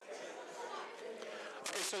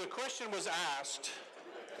So the question was asked,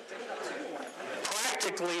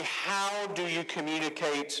 practically, how do you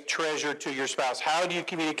communicate treasure to your spouse? How do you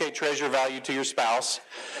communicate treasure value to your spouse?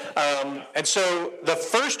 And so the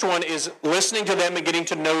first one is listening to them and getting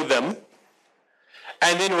to know them,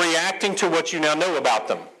 and then reacting to what you now know about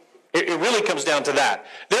them. It really comes down to that.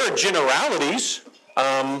 There are generalities.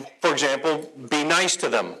 For example, be nice to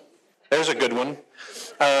them. There's a good one.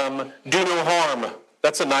 Do no harm.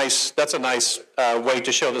 That's a nice way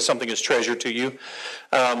to show that something is treasure to you.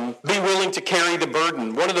 Be willing to carry the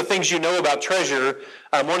burden. One of the things you know about treasure,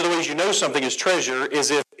 one of the ways you know something is treasure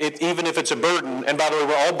is even if it's a burden. And by the way,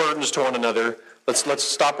 we're all burdens to one another. Let's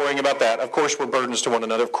stop worrying about that. Of course we're burdens to one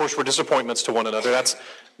another. Of course we're disappointments to one another. That's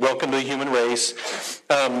welcome to the human race.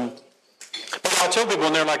 But I'll tell people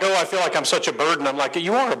when they're like, oh, I feel like I'm such a burden. I'm like,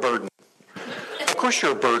 you are a burden. Of course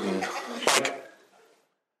you're a burden. Like,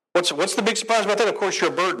 what's the big surprise about that? Of course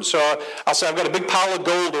you're a burden. So I'll say, I've got a big pile of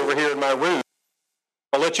gold over here in my room.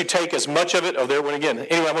 I'll let you take as much of it. Oh, there it went again.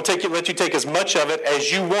 Anyway, I'm going to let you take as much of it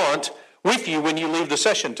as you want with you when you leave the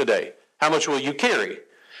session today. How much will you carry?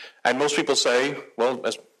 And most people say, well,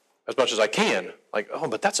 as much as I can. Like, oh,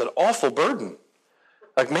 but that's an awful burden.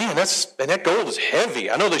 Like, man, that gold is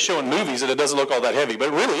heavy. I know they show in movies that it doesn't look all that heavy,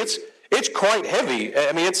 but really it's quite heavy.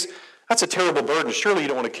 I mean, that's a terrible burden. Surely you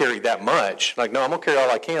don't want to carry that much. Like, no, I'm going to carry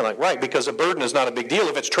all I can. Like, right, because a burden is not a big deal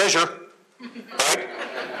if it's treasure. Right?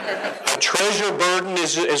 A treasure burden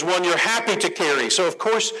is one you're happy to carry. So of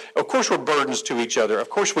course we're burdens to each other. Of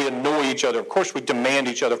course we annoy each other. Of course we demand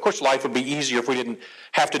each other. Of course life would be easier if we didn't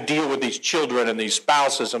have to deal with these children and these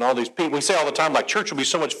spouses and all these people. We say all the time, like, church would be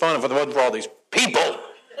so much fun if it wasn't for all these people.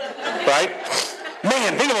 Right?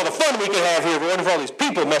 Man, think of all the fun we could have here if it wasn't for all these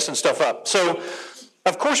people messing stuff up. So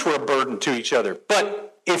of course we're a burden to each other.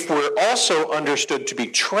 But if we're also understood to be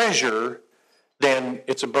treasure, then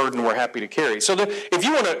it's a burden we're happy to carry. So if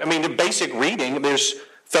you want to, the basic reading, there's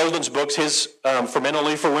Felden's books, his For Men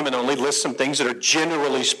Only, For Women Only, lists some things that are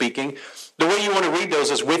generally speaking. The way you want to read those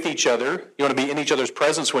is with each other. You want to be in each other's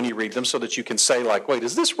presence when you read them so that you can say, like, wait,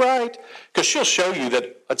 is this right? Because she'll show you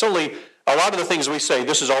that it's only, a lot of the things we say,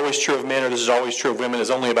 this is always true of men or this is always true of women, is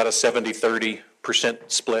only about a 70-30%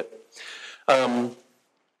 split.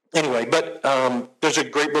 Anyway, but there's a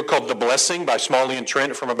great book called The Blessing by Smalley and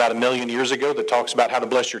Trent from about 1 million years ago that talks about how to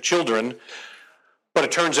bless your children. But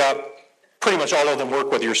it turns out pretty much all of them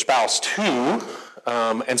work with your spouse too.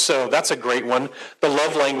 And so that's a great one. The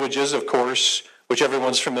Love Languages, of course, which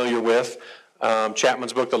everyone's familiar with.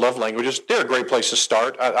 Chapman's book, The Love Languages, they're a great place to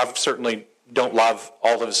start. I've certainly don't love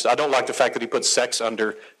all of his. I don't like the fact that he puts sex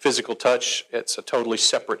under physical touch. It's a totally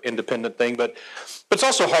separate, independent thing. But it's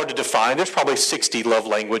also hard to define. There's probably 60 love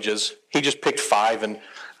languages. He just picked 5, and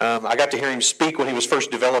I got to hear him speak when he was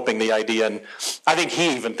first developing the idea, and I think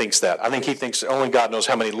he even thinks that. I think he thinks only God knows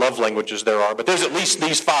how many love languages there are, but there's at least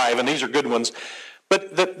these 5, and these are good ones.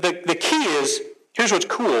 But the key is, here's what's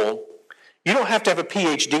cool. You don't have to have a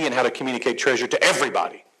PhD in how to communicate treasure to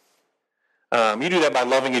everybody. You do that by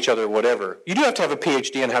loving each other or whatever. You do have to have a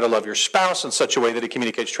PhD in how to love your spouse in such a way that it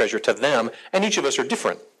communicates treasure to them, and each of us are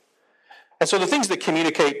different. And so the things that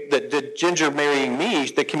that Ginger marrying me,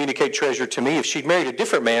 that communicate treasure to me, if she'd married a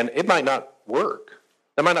different man, it might not work.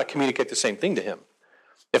 That might not communicate the same thing to him.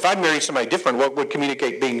 If I'd married somebody different, what would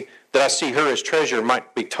communicate being that I see her as treasure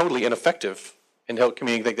might be totally ineffective in help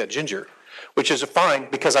communicate that Ginger, which is fine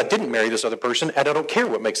because I didn't marry this other person, and I don't care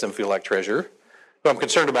what makes them feel like treasure. What I'm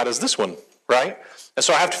concerned about is this one, right? And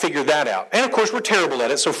so I have to figure that out. And of course, we're terrible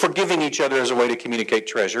at it, so forgiving each other is a way to communicate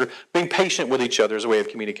treasure. Being patient with each other is a way of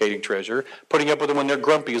communicating treasure. Putting up with them when they're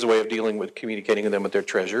grumpy is a way of dealing with communicating with them with their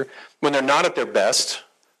treasure. When they're not at their best,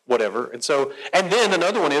 whatever. And then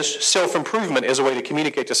another one is self-improvement is a way to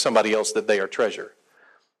communicate to somebody else that they are treasure.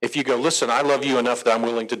 If you go, listen, I love you enough that I'm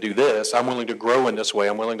willing to do this. I'm willing to grow in this way.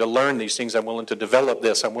 I'm willing to learn these things. I'm willing to develop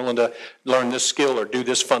this. I'm willing to learn this skill or do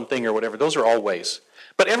this fun thing or whatever. Those are all ways.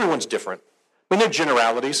 But everyone's different. They're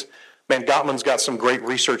generalities. Man, Gottman's got some great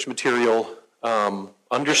research material.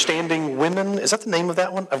 Understanding Women, is that the name of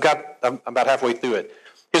that one? I'm about halfway through it.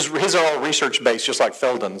 His are all research-based, just like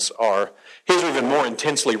Felden's are. His are even more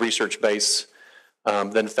intensely research-based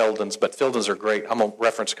than Felden's, but Felden's are great. I'm going to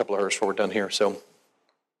reference a couple of hers before we're done here. So,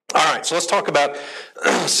 all right, so let's talk about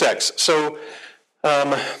sex. So,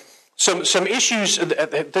 some issues.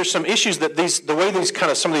 There's some issues that the way these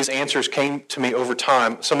some of these answers came to me over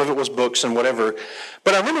time. Some of it was books and whatever,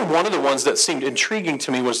 but I remember one of the ones that seemed intriguing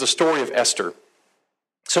to me was the story of Esther.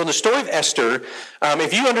 So in the story of Esther,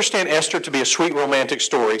 if you understand Esther to be a sweet romantic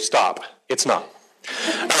story, stop. It's not.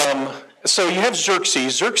 So you have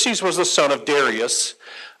Xerxes. Xerxes was the son of Darius,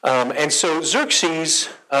 and so Xerxes.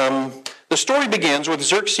 The story begins with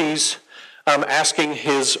Xerxes asking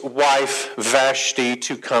his wife Vashti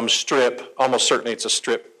to come strip. Almost certainly it's a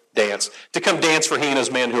strip dance, to come dance for he and his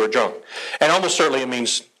men who are drunk. And almost certainly it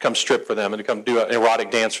means come strip for them and to come do an erotic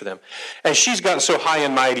dance for them. And she's gotten so high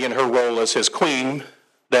and mighty in her role as his queen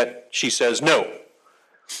that she says no.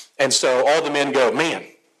 And so all the men go, man,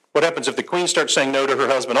 what happens if the queen starts saying no to her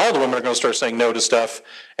husband? All the women are going to start saying no to stuff.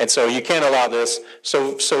 And so you can't allow this.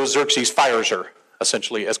 So Xerxes fires her,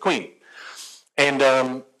 essentially, as queen.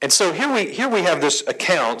 And so here we have this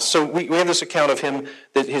account. So we have this account of him,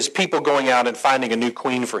 that his people going out and finding a new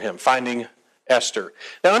queen for him, finding Esther.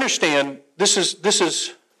 Now understand, this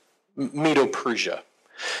is Medo-Persia.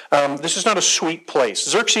 This is not a sweet place.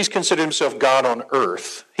 Xerxes considered himself God on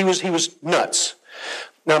earth. He was nuts.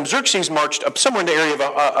 Now Xerxes marched up somewhere in the area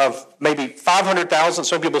of maybe 500,000,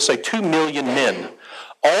 some people say 2 million men,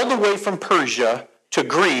 all the way from Persia to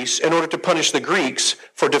Greece in order to punish the Greeks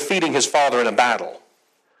for defeating his father in a battle.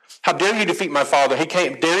 How dare you defeat my father?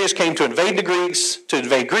 Darius came to invade Greece.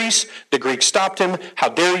 The Greeks stopped him. How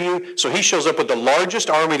dare you? So he shows up with the largest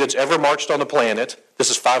army that's ever marched on the planet. This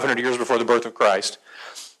is 500 years before the birth of Christ.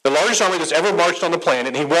 The largest army that's ever marched on the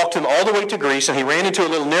planet. And he walked him all the way to Greece, and he ran into a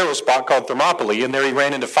little narrow spot called Thermopylae, and there he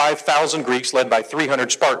ran into 5,000 Greeks led by 300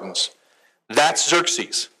 Spartans. That's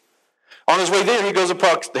Xerxes. On his way there, he goes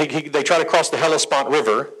across, they try to cross the Hellespont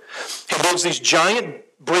River. He builds these giant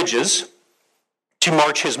bridges to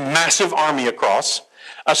march his massive army across.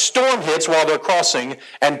 A storm hits while they're crossing,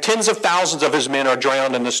 and tens of thousands of his men are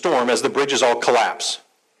drowned in the storm as the bridges all collapse.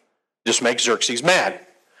 This makes Xerxes mad.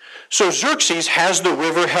 So Xerxes has the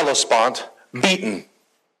river Hellespont beaten.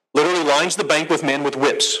 Literally lines the bank with men with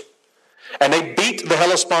whips. And they beat the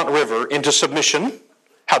Hellespont River into submission.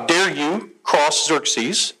 How dare you cross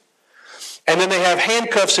Xerxes? And then they have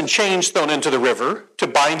handcuffs and chains thrown into the river to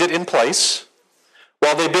bind it in place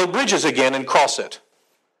while they build bridges again and cross it.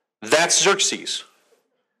 That's Xerxes.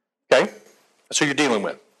 Okay? That's who you're dealing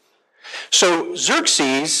with. So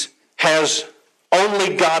Xerxes has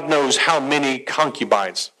only God knows how many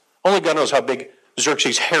concubines. Only God knows how big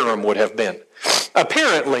Xerxes' harem would have been.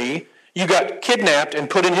 Apparently, you got kidnapped and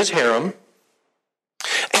put in his harem,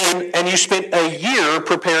 and you spent a year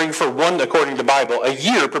preparing for one, according to the Bible, a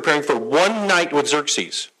year preparing for one night with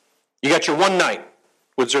Xerxes. You got your one night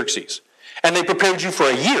with Xerxes. And they prepared you for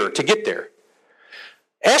a year to get there.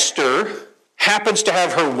 Esther happens to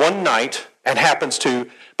have her one night and happens to,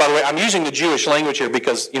 by the way, I'm using the Jewish language here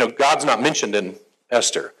because, God's not mentioned in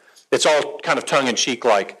Esther. It's all kind of tongue-in-cheek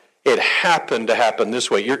like, it happened to happen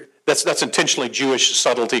this way. That's intentionally Jewish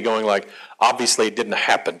subtlety going like, obviously it didn't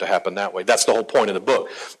happen to happen that way. That's the whole point of the book.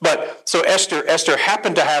 But so Esther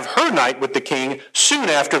happened to have her night with the king soon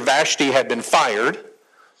after Vashti had been fired.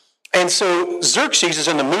 And so Xerxes is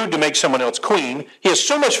in the mood to make someone else queen. He has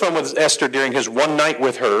so much fun with Esther during his one night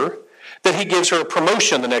with her that he gives her a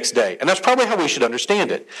promotion the next day. And that's probably how we should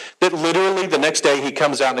understand it. That literally the next day he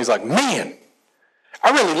comes out and he's like, man,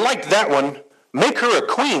 I really liked that one. Make her a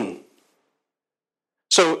queen.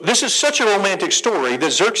 So this is such a romantic story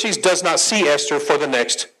that Xerxes does not see Esther for the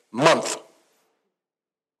next month.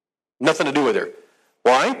 Nothing to do with her.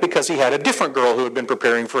 Why? Because he had a different girl who had been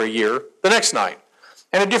preparing for a year the next night.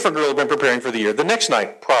 And a different girl who had been preparing for the year the next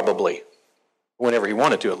night, probably. Whenever he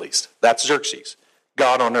wanted to, at least. That's Xerxes.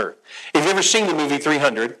 God on earth. If you've ever seen the movie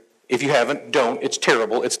 300, if you haven't, don't. It's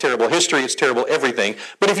terrible. It's terrible history. It's terrible everything.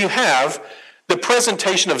 But if you have, the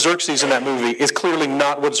presentation of Xerxes in that movie is clearly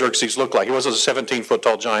not what Xerxes looked like. He was a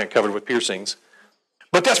 17-foot-tall giant covered with piercings.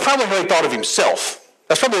 But that's probably how he thought of himself.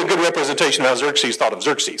 That's probably a good representation of how Xerxes thought of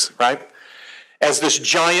Xerxes, right? As this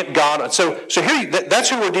giant god. So here, that's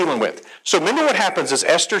who we're dealing with. So remember what happens is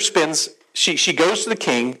Esther she goes to the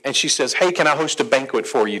king and she says, hey, can I host a banquet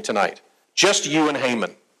for you tonight? Just you and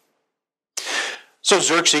Haman. So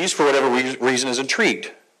Xerxes, for whatever reason, is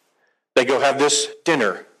intrigued. They go have this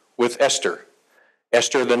dinner with Esther.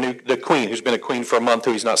 Esther, the queen, who's been a queen for a month,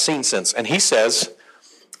 who he's not seen since. And he says,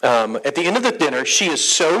 at the end of the dinner, she is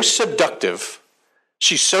so seductive,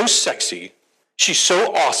 she's so sexy, she's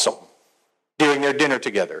so awesome during their dinner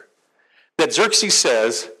together, that Xerxes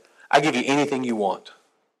says, I give you anything you want.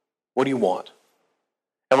 What do you want?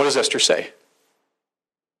 And what does Esther say?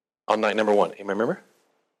 On night number one, you remember?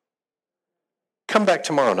 Come back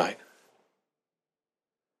tomorrow night.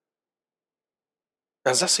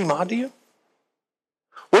 Now, does that seem odd to you?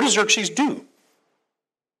 What does Xerxes do?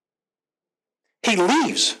 He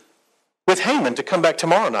leaves with Haman to come back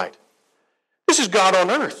tomorrow night. This is God on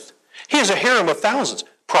earth. He has a harem of thousands,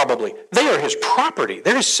 probably. They are his property.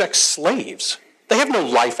 They're his sex slaves. They have no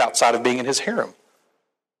life outside of being in his harem,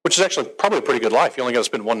 which is actually probably a pretty good life. You only got to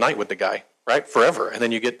spend one night with the guy, right? Forever. And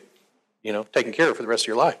then you get taken care of for the rest of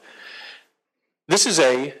your life. This is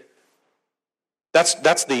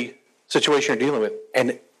that's the situation you're dealing with.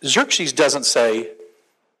 And Xerxes doesn't say,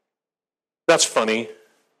 that's funny,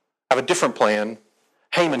 I have a different plan.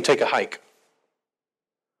 Haman, take a hike.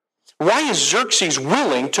 Why is Xerxes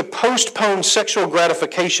willing to postpone sexual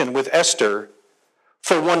gratification with Esther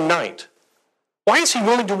for one night? Why is he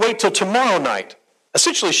willing to wait till tomorrow night?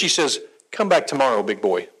 Essentially, she says, come back tomorrow, big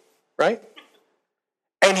boy, right?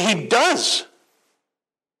 And he does.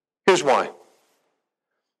 Here's why.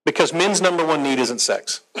 Because men's number one need isn't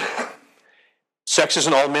sex. Sex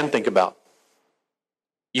isn't all men think about.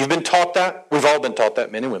 You've been taught that. We've all been taught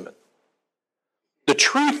that, men and women. The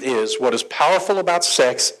truth is, what is powerful about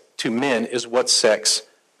sex to men is what sex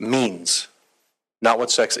means, not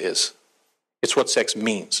what sex is. It's what sex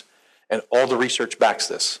means. And all the research backs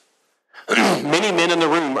this. Many men in the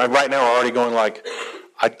room right now are already going like,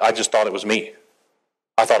 I just thought it was me.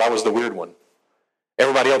 I thought I was the weird one.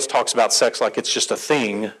 Everybody else talks about sex like it's just a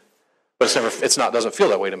thing, but doesn't feel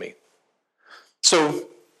that way to me. So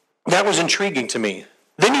that was intriguing to me.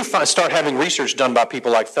 Then you start having research done by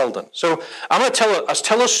people like Felden. So I'm going to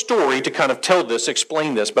tell a story to kind of tell this,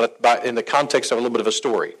 explain this, but in the context of a little bit of a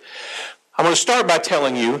story. I'm going to start by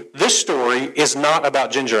telling you this story is not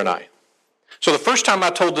about Ginger and I. So the first time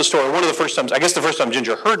I told this story, one of the first times, I guess the first time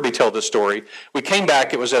Ginger heard me tell this story, we came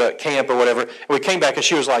back, it was at a camp or whatever, and we came back and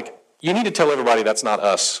she was like, you need to tell everybody that's not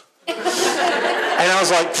us. And I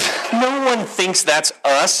was like, no one thinks that's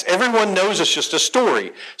us. Everyone knows it's just a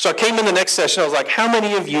story. So I came in the next session, I was like, how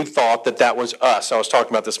many of you thought that was us I was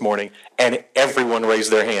talking about this morning? And everyone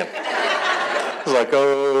raised their hand. I was like,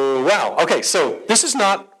 oh, wow. Okay, so this is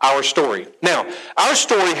not our story. Now, our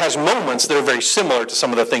story has moments that are very similar to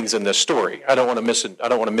some of the things in this story. I don't want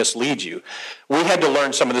to mislead you. We had to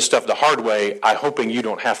learn some of this stuff the hard way. I'm hoping you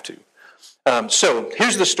don't have to. So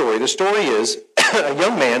here's the story. The story is a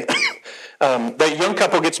young man, the young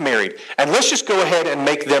couple gets married. And let's just go ahead and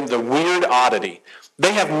make them the weird oddity.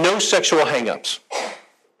 They have no sexual hang-ups.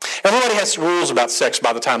 Everybody has rules about sex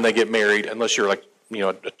by the time they get married, unless you're like,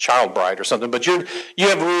 a child bride or something. But you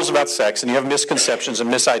have rules about sex, and you have misconceptions and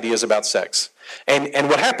misideas about sex. And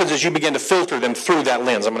what happens is you begin to filter them through that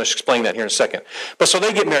lens. I'm going to explain that here in a second. But so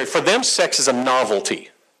they get married. For them, sex is a novelty.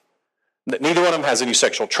 Neither one of them has any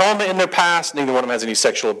sexual trauma in their past. Neither one of them has any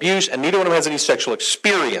sexual abuse. And neither one of them has any sexual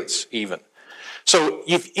experience even. So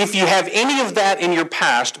if you have any of that in your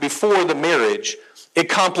past before the marriage, it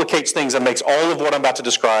complicates things and makes all of what I'm about to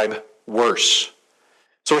describe worse.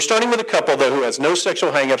 So we're starting with a couple, though, who has no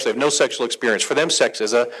sexual hang-ups. They have no sexual experience. For them, sex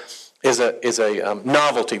is a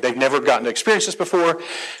novelty. They've never gotten to experience this before.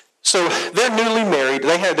 So they're newly married.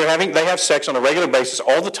 They have sex on a regular basis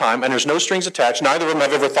all the time, and there's no strings attached. Neither of them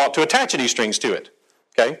have ever thought to attach any strings to it.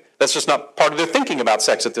 Okay? That's just not part of their thinking about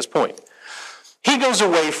sex at this point. He goes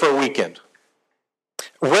away for a weekend,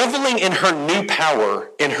 reveling in her new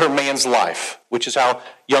power in her man's life, which is how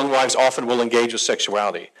young wives often will engage with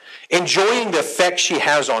sexuality. Enjoying the effect she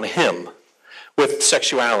has on him with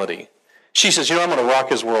sexuality. She says, I'm going to rock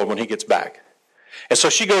his world when he gets back. And so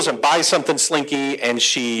she goes and buys something slinky, and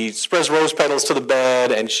she spreads rose petals to the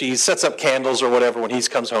bed, and she sets up candles or whatever when he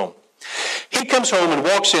comes home. He comes home and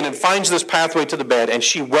walks in and finds this pathway to the bed, and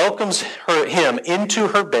she welcomes him into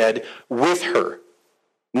her bed with her,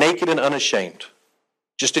 naked and unashamed,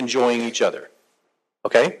 just enjoying each other.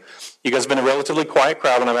 Okay? You guys have been a relatively quiet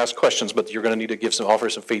crowd when I've asked questions, but you're going to need to offer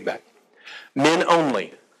some feedback. Men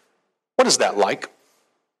only. What is that like?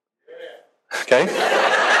 Okay?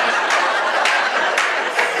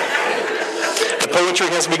 The poetry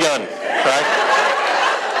has begun, right?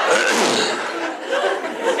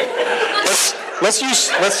 Let's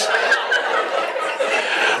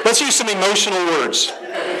use some emotional words,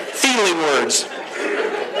 feeling words.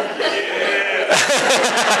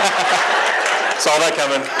 Saw that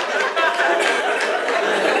coming.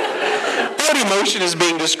 What emotion is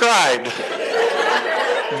being described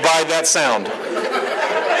by that sound?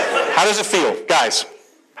 How does it feel? Guys,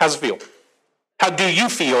 how does it feel? How do you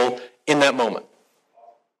feel in that moment?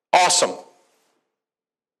 Awesome.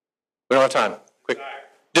 We don't have time. Quick.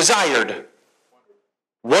 Desired.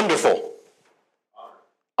 Wonderful.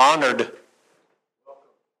 Honored.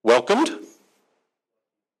 Welcomed.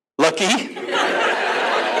 Lucky.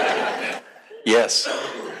 Yes.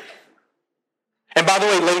 And by the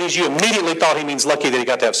way, ladies, you immediately thought he means lucky that he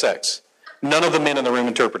got to have sex. None of the men in the room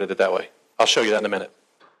interpreted it that way. I'll show you that in a minute.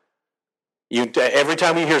 Every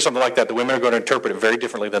time you hear something like that, the women are going to interpret it very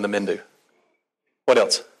differently than the men do. What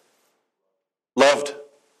else? Loved.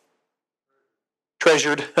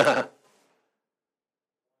 Treasured.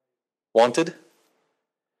 Wanted.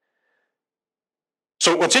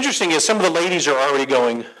 So what's interesting is some of the ladies are already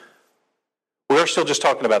going, we're still just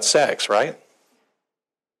talking about sex, right?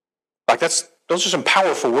 Like those are some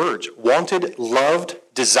powerful words. Wanted, loved,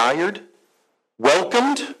 desired,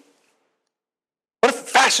 welcomed. What a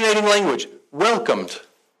fascinating language. Welcomed.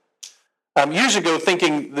 Years ago,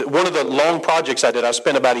 thinking that one of the long projects I did, I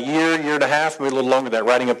spent about a year and a half, maybe a little longer than that,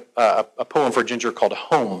 writing a poem for Ginger called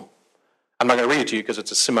Home. I'm not going to read it to you because it's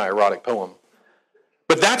a semi-erotic poem.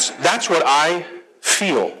 But that's what I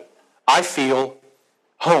feel. I feel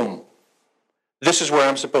home. This is where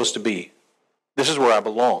I'm supposed to be. This is where I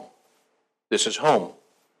belong. This is home.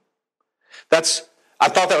 I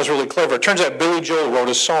thought that was really clever. It turns out Billy Joel wrote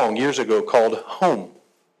a song years ago called Home.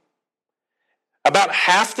 About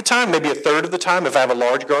half the time, maybe a third of the time, if I have a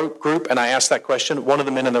large group and I ask that question, one of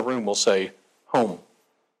the men in the room will say, home.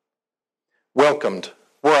 Welcomed,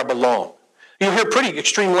 where I belong. You hear pretty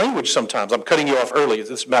extreme language sometimes. I'm cutting you off early.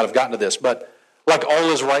 This might have gotten to this, but like all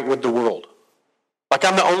is right with the world. Like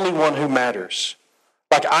I'm the only one who matters.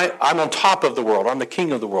 Like I'm on top of the world. I'm the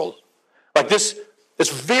king of the world. Like this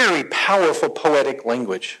very powerful poetic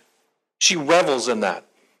language. She revels in that.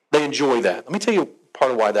 They enjoy that. Let me tell you part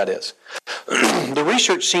of why that is. The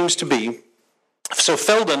research seems to be, so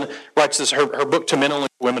Felden writes this, her book To Men Only,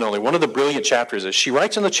 Women Only. One of the brilliant chapters is, she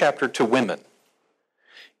writes in the chapter to women,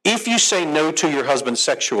 if you say no to your husband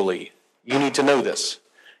sexually, you need to know this.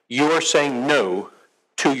 You are saying no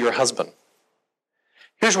to your husband.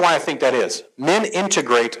 Here's why I think that is. Men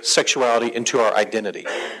integrate sexuality into our identity.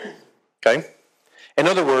 Okay? In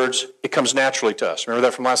other words, it comes naturally to us. Remember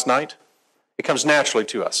that from last night? It comes naturally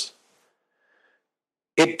to us.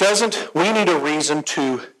 We need a reason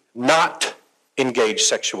to not engage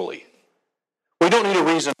sexually. We don't need a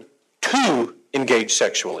reason to engage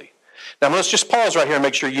sexually. Now let's just pause right here and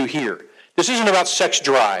make sure you hear. This isn't about sex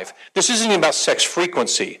drive. This isn't even about sex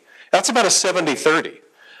frequency. That's about a 70-30.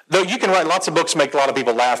 Though you can write lots of books, make a lot of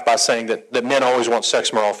people laugh by saying that men always want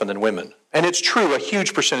sex more often than women. And it's true a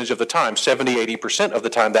huge percentage of the time, 70-80% of the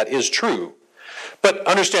time that is true. But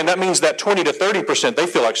understand that means that 20 to 30%, they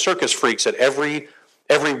feel like circus freaks at every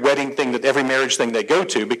wedding thing, every marriage thing they go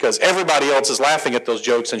to, because everybody else is laughing at those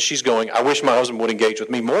jokes and she's going, I wish my husband would engage with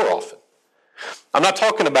me more often. I'm not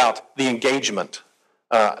talking about the engagement,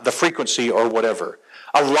 the frequency or whatever.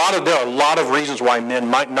 There are a lot of reasons why men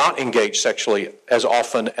might not engage sexually as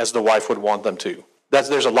often as the wife would want them to.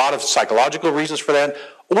 There's a lot of psychological reasons for that,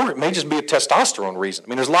 or it may just be a testosterone reason. I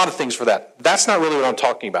mean, there's a lot of things for that. That's not really what I'm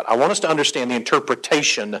talking about. I want us to understand the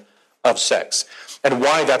interpretation of sex and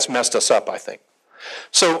why that's messed us up, I think.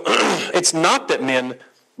 So it's not that men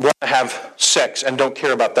want to have sex and don't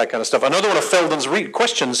care about that kind of stuff. Another one of Felden's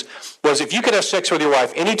questions was, if you could have sex with your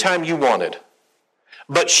wife anytime you wanted,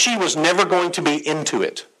 but she was never going to be into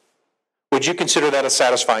it, would you consider that a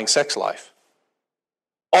satisfying sex life?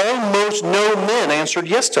 Almost no men answered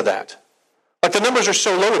yes to that. Like the numbers are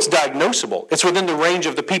so low, it's diagnosable. It's within the range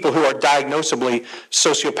of the people who are diagnosably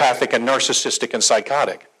sociopathic and narcissistic and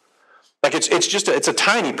psychotic. Like it's a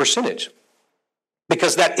tiny percentage.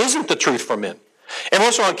 Because that isn't the truth for men. And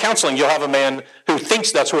also on counseling, you'll have a man who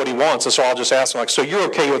thinks that's what he wants, and so I'll just ask him, so you're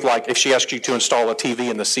okay with if she asks you to install a TV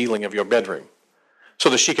in the ceiling of your bedroom so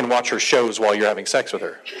that she can watch her shows while you're having sex with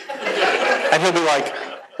her? And he'll be like,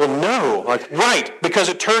 well, no. Right, because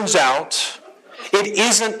it turns out it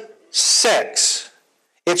isn't sex.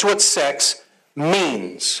 It's what sex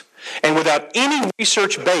means. And without any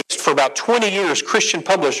research based, for about 20 years, Christian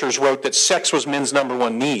publishers wrote that sex was men's number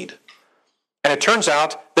one need. And it turns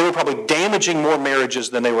out they were probably damaging more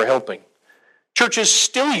marriages than they were helping. Churches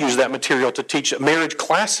still use that material to teach marriage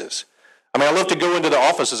classes. I mean, I love to go into the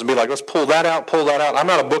offices and be like, let's pull that out. I'm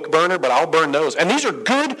not a book burner, but I'll burn those. And these are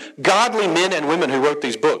good, godly men and women who wrote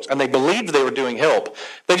these books, and they believed they were doing help.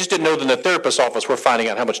 They just didn't know that in the therapist's office we're finding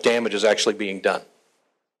out how much damage is actually being done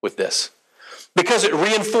with this. Because it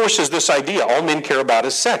reinforces this idea all men care about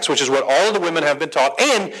is sex, which is what all of the women have been taught.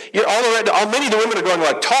 And many of the women are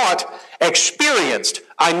going taught, experienced.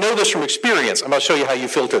 I know this from experience. I'm going to show you how you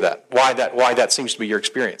filter that, why that seems to be your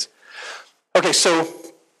experience. Okay, so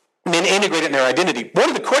men integrate it in their identity. One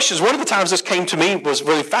of the times this came to me was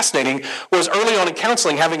really fascinating, was early on in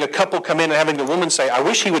counseling, having a couple come in and having the woman say, I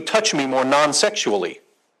wish he would touch me more non-sexually.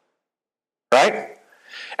 Right?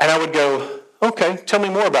 And I would go, okay, tell me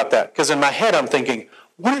more about that. Because in my head I'm thinking,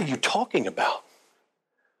 what are you talking about?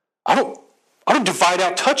 I don't divide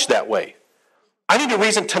out touch that way. I need a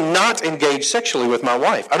reason to not engage sexually with my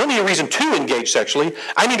wife. I don't need a reason to engage sexually.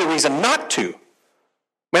 I need a reason not to.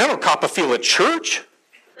 I mean, I don't cop a feel at church,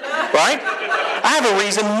 right? I have a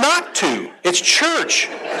reason not to. It's church,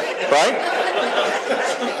 right?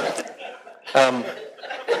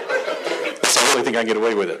 So really think I can get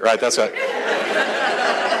away with it, right? That's right.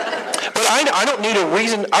 But I don't need a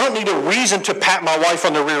reason. I don't need a reason to pat my wife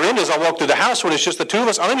on the rear end as I walk through the house when it's just the two of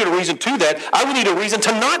us. I don't need a reason to that. I would need a reason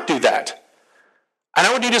to not do that. And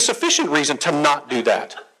I would need a sufficient reason to not do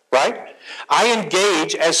that, right? I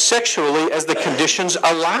engage as sexually as the conditions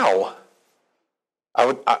allow.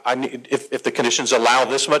 If the conditions allow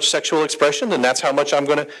this much sexual expression, then that's how much I'm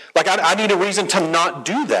going to, I need a reason to not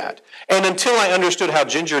do that. And until I understood how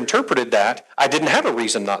Ginger interpreted that, I didn't have a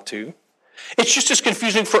reason not to. It's just as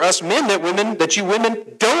confusing for us men that you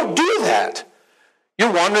women don't do that.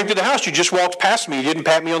 You're wandering through the house, you just walked past me, you didn't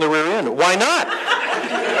pat me on the rear end. Why not?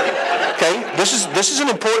 Okay, this is an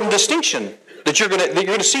important distinction that you're going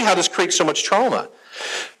to see how this creates so much trauma.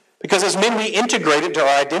 Because as men, we integrate it into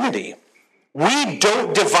our identity. We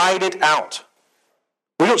don't divide it out.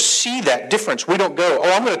 We don't see that difference. We don't go,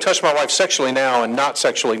 I'm going to touch my wife sexually now and not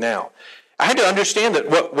sexually now. I had to understand that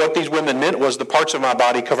what these women meant was the parts of my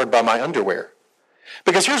body covered by my underwear.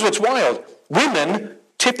 Because here's what's wild. Women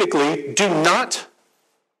typically do not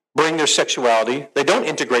bring their sexuality, they don't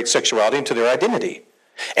integrate sexuality into their identity.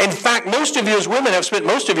 In fact, most of you as women have spent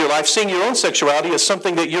most of your life seeing your own sexuality as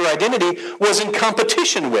something that your identity was in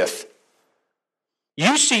competition with.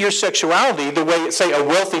 You see your sexuality the way, say, a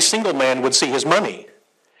wealthy single man would see his money.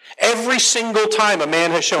 Every single time a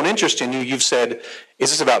man has shown interest in you, you've said,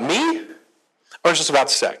 is this about me or is this about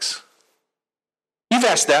sex? You've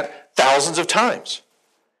asked that thousands of times.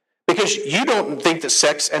 Because you don't think that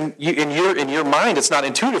sex, and in your mind, it's not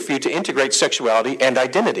intuitive for you to integrate sexuality and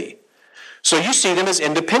identity. So you see them as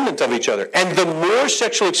independent of each other. And the more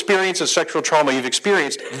sexual experience and sexual trauma you've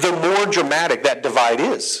experienced, the more dramatic that divide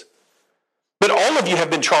is. But all of you have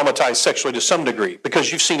been traumatized sexually to some degree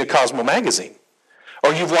because you've seen a Cosmo magazine,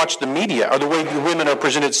 or you've watched the media, or the way women are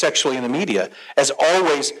presented sexually in the media. As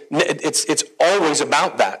always, it's always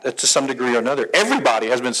about that to some degree or another. Everybody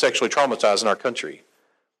has been sexually traumatized in our country.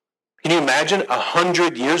 Can you imagine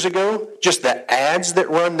 100 years ago, just the ads that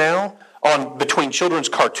run now between children's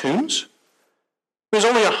cartoons? It was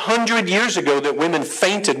only 100 years ago that women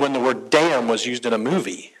fainted when the word damn was used in a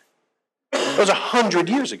movie. It was 100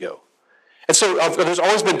 years ago. And so there's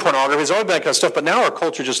always been pornography, there's always been that kind of stuff, but now our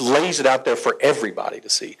culture just lays it out there for everybody to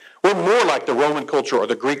see. We're more like the Roman culture or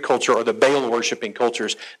the Greek culture or the Baal-worshipping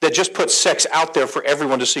cultures that just put sex out there for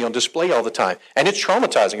everyone to see on display all the time. And it's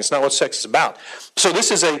traumatizing. It's not what sex is about. So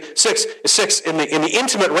this is sex in the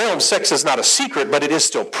intimate realm. Sex is not a secret, but it is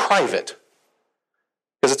still private.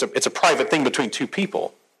 Because it's a private thing between two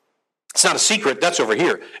people. It's not a secret. That's over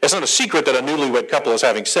here. It's not a secret that a newlywed couple is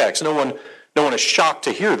having sex. No one is shocked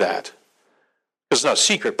to hear that. It's not a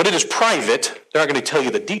secret, but it is private. They're not going to tell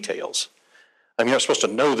you the details. I mean, you're not supposed to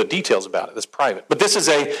know the details about it. It's private. But this is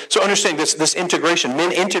so understand this integration.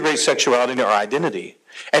 Men integrate sexuality into our identity.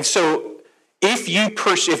 And so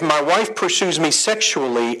if my wife pursues me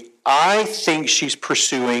sexually, I think she's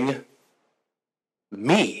pursuing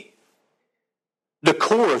me, the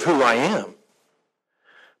core of who I am.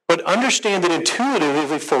 But understand that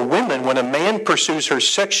intuitively for women, when a man pursues her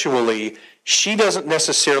sexually, she doesn't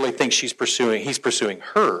necessarily think he's pursuing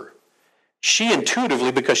her. She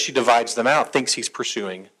intuitively, because she divides them out, thinks he's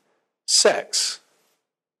pursuing sex.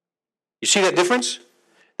 You see that difference?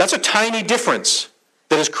 That's a tiny difference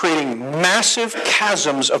that is creating massive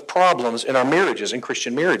chasms of problems in our marriages, in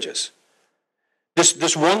Christian marriages.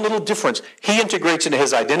 This one little difference. He integrates into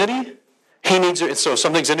his identity. So if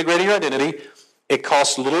something's integrating your identity, it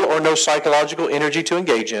costs little or no psychological energy to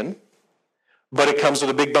engage in, but it comes with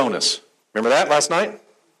a big bonus. Remember that last night?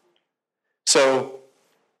 So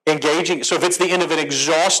if it's the end of an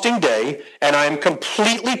exhausting day and I'm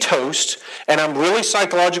completely toast and I'm really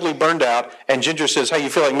psychologically burned out and Ginger says, hey, you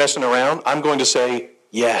feel like messing around? I'm going to say,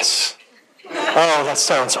 yes. Oh, that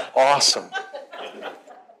sounds awesome.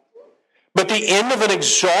 But the end of an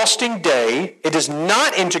exhausting day, it does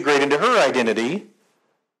not integrate into her identity.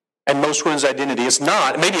 And most women's identity is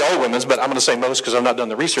not, maybe all women's, but I'm going to say most because I've not done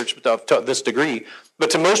the research to this degree,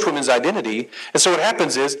 but to most women's identity. And so what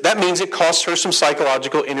happens is, that means it costs her some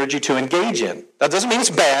psychological energy to engage in. That doesn't mean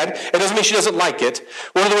it's bad. It doesn't mean she doesn't like it.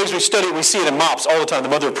 One of the ways we study it, we see it in MOPS all the time, the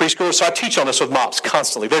mother of preschoolers. So I teach on this with MOPS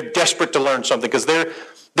constantly. They're desperate to learn something because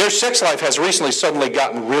their sex life has recently suddenly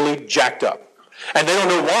gotten really jacked up. And they don't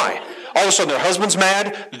know why. All of a sudden, their husband's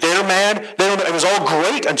mad, they're mad, they don't know. It was all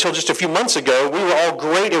great until just a few months ago. We were all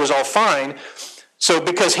great, it was all fine. So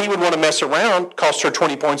because he would want to mess around, cost her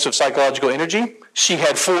 20 points of psychological energy. She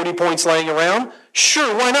had 40 points laying around.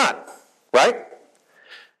 Sure, why not? Right?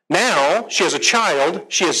 Now, she has a child,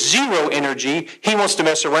 she has zero energy, he wants to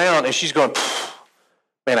mess around, and she's going,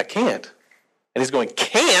 man, I can't. And he's going,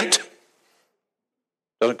 can't?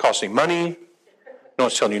 Doesn't cost any money, No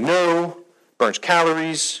one's telling you no. Burns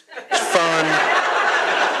calories. It's fun.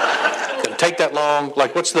 Doesn't take that long.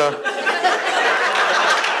 Like, what's the...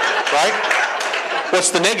 Right? What's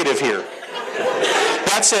the negative here?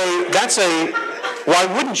 That's a... Why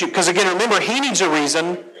wouldn't you? Because again, remember, he needs a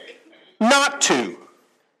reason not to.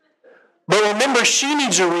 But remember, she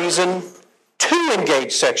needs a reason to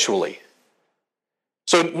engage sexually.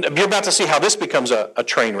 So you're about to see how this becomes a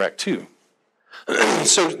train wreck too.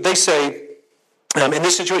 So they say, in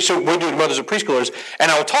this situation, so we're doing mothers of preschoolers,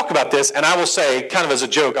 and I will talk about this, and I will say, kind of as a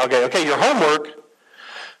joke, okay, your homework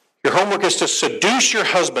is to seduce your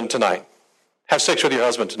husband tonight. Have sex with your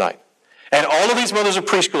husband tonight. And all of these mothers of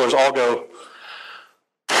preschoolers all go,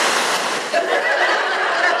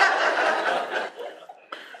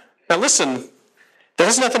 now listen, that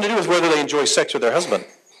has nothing to do with whether they enjoy sex with their husband.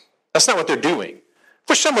 That's not what they're doing.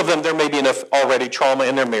 For some of them, there may be enough already trauma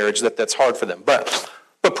in their marriage that's hard for them. But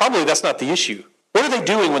probably that's not the issue. What are they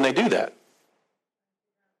doing when they do that?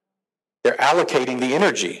 They're allocating the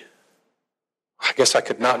energy. I guess I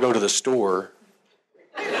could not go to the store.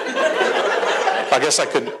 I guess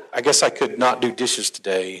I could not do dishes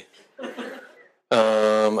today.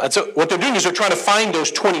 And so what they're doing is they're trying to find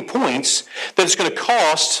those 20 points that it's going to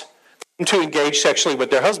cost them to engage sexually with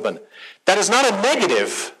their husband. That is not a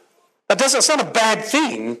negative. That's not a bad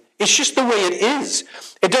thing. It's just the way it is.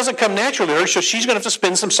 It doesn't come naturally to her, so she's going to have to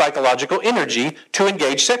spend some psychological energy to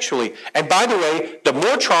engage sexually. And by the way, the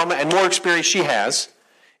more trauma and more experience she has,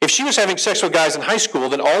 if she was having sex with guys in high school,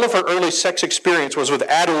 then all of her early sex experience was with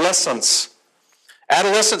adolescents.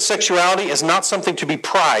 Adolescent sexuality is not something to be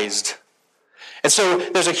prized. And so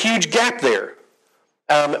there's a huge gap there.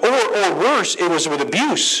 Or worse, it was with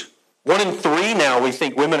abuse. 1 in 3 now, we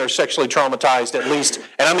think women are sexually traumatized at least,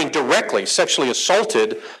 and I mean directly, sexually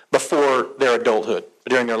assaulted before their adulthood,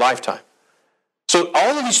 during their lifetime. So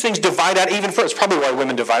all of these things divide out even further. It's probably why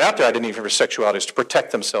women divide out their identity for sexuality, is to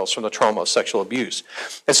protect themselves from the trauma of sexual abuse.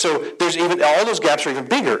 And so there's even, all those gaps are even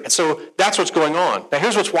bigger. And so that's what's going on. Now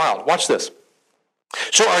here's what's wild. Watch this.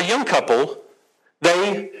 So our young couple,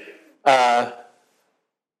 he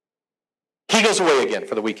goes away again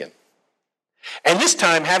for the weekend. And this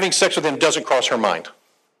time, having sex with him doesn't cross her mind.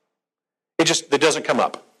 It doesn't come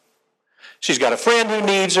up. She's got a friend who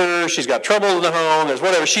needs her. She's got trouble in the home. There's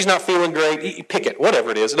whatever. She's not feeling great. You pick it,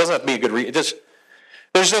 whatever it is. It doesn't have to be a good reason. There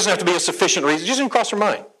just doesn't have to be a sufficient reason. It just doesn't cross her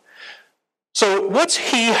mind. So what's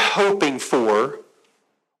he hoping for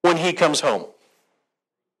when he comes home?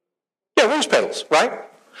 Yeah, rose petals, right?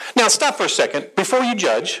 Now stop for a second. Before you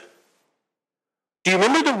judge, do you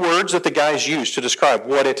remember the words that the guys used to describe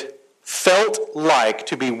what it felt like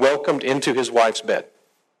to be welcomed into his wife's bed?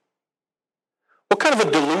 What kind of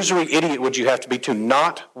a delusory idiot would you have to be to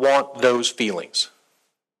not want those feelings?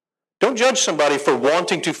 Don't judge somebody for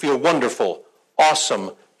wanting to feel wonderful,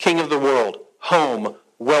 awesome, king of the world, home,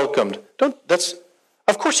 welcomed.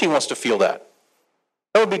 Of course he wants to feel that.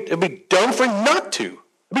 It'd be dumb for him not to.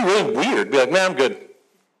 It'd be really weird. It'd be like, man, I'm good.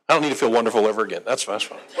 I don't need to feel wonderful ever again. That's fine.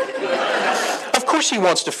 Of course he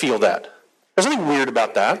wants to feel that. There's nothing weird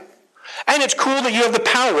about that. And it's cool that you have the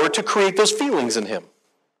power to create those feelings in him.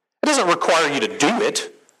 It doesn't require you to do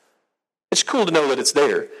it. It's cool to know that it's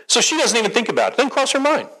there. So she doesn't even think about it. It doesn't cross her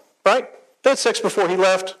mind, right? They had sex before he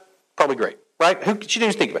left. Probably great, right? She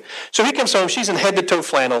didn't even think about it. So he comes home, she's in head-to-toe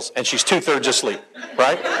flannels, and she's 2/3 asleep,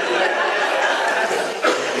 right?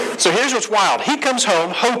 So here's what's wild. He comes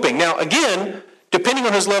home hoping. Now, again, depending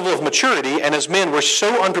on his level of maturity, and as men, we're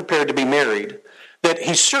so unprepared to be married, that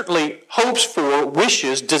he certainly hopes for,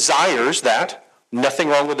 wishes, desires that. Nothing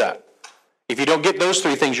wrong with that. If you don't get those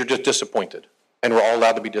 3 things, you're just disappointed. And we're all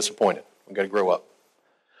allowed to be disappointed. We've got to grow up.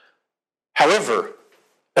 However,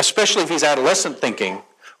 especially if he's adolescent thinking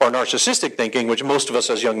or narcissistic thinking, which most of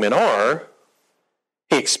us as young men are,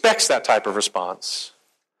 he expects that type of response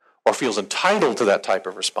or feels entitled to that type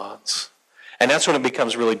of response. And that's when it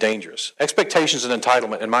becomes really dangerous. Expectations and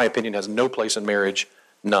entitlement, in my opinion, has no place in marriage.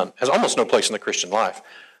 None. Has almost no place in the Christian life.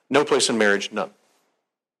 No place in marriage, none.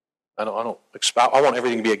 I want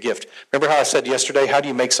everything to be a gift. Remember how I said yesterday, how do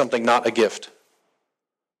you make something not a gift?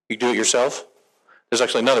 You do it yourself? There's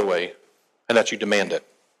actually another way, and that's you demand it.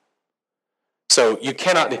 So you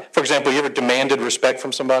cannot, for example, you ever demanded respect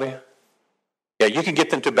from somebody? Yeah, you can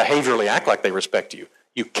get them to behaviorally act like they respect you.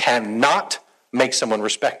 You cannot make someone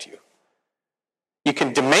respect you. You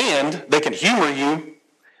can demand, they can humor you,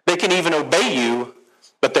 they can even obey you,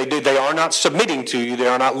 but they are not submitting to you, they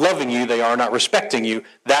are not loving you, they are not respecting you.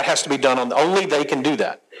 That has to be done only they can do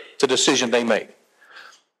that. It's a decision they make.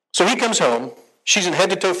 So he comes home, she's in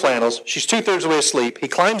head-to-toe flannels, she's 2/3 away asleep, he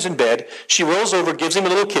climbs in bed, she rolls over, gives him a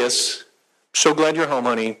little kiss, so glad you're home,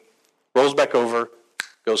 honey, rolls back over,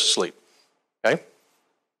 goes to sleep. Okay?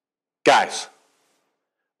 Guys,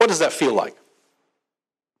 what does that feel like?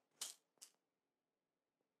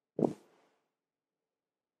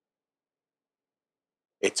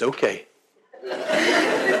 It's okay.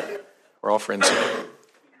 We're all friends here.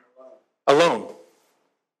 Alone.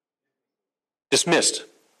 Dismissed.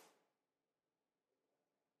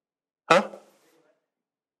 Huh?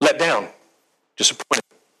 Let down. Disappointed.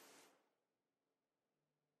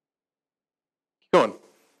 Keep going.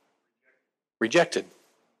 Rejected.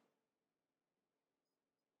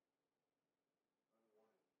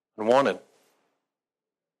 Unwanted.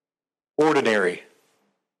 Ordinary.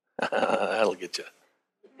 That'll get you.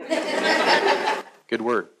 Good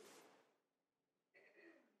word.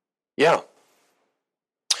 Yeah.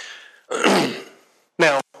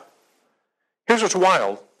 Now, here's what's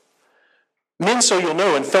wild. Men, so you'll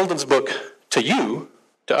know, in Felden's book, To You,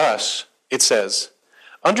 to us, it says,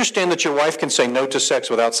 understand that your wife can say no to sex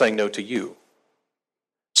without saying no to you.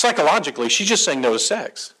 Psychologically, she's just saying no to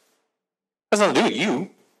sex. Has nothing to do with you.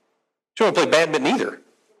 She don't want to play badminton either.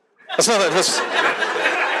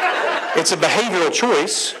 It's a behavioral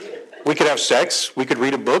choice. We could have sex. We could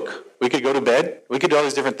read a book. We could go to bed. We could do all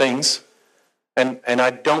these different things. And I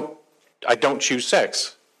don't choose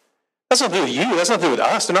sex. That's not to do with you. That's not to do with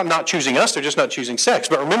us. They're not choosing us. They're just not choosing sex.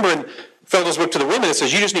 But remember in Felden's book to the women, it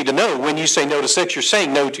says you just need to know when you say no to sex, you're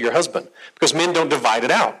saying no to your husband. Because men don't divide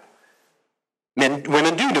it out.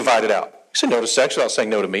 Women do divide it out. You say no to sex without saying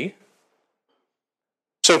no to me.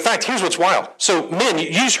 So in fact, here's what's wild. So men,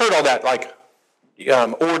 you just heard all that, like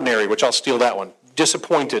ordinary, which I'll steal that one.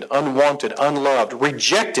 Disappointed, unwanted, unloved,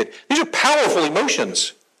 rejected. These are powerful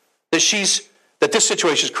emotions that this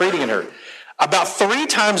situation is creating in her. About 3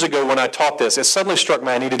 times ago when I taught this, it suddenly struck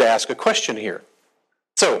me I needed to ask a question here.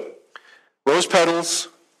 So, rose petals,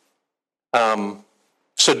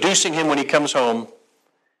 seducing him when he comes home.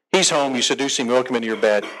 He's home, you seduce him, you welcome him into your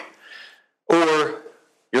bed. Or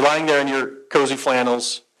you're lying there in your cozy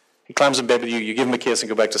flannels. He climbs in bed with you, you give him a kiss and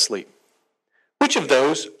go back to sleep. Which of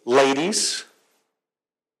those, ladies,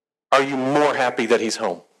 are you more happy that he's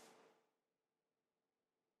home?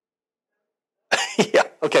 Yeah,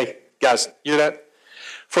 okay, guys, you hear that?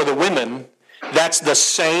 For the women, that's the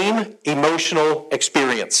same emotional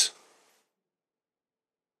experience.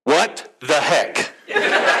 What the heck?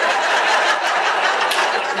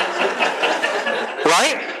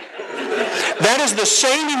 Right? That is the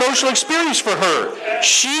same emotional experience for her.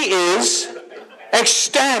 She is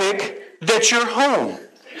ecstatic that you're home.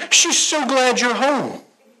 She's so glad you're home.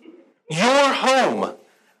 You're home.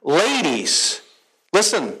 Ladies,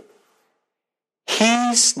 listen.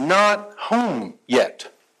 He's not home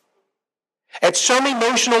yet. At some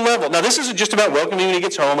emotional level. Now, this isn't just about welcoming him when he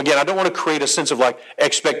gets home. Again, I don't want to create a sense of like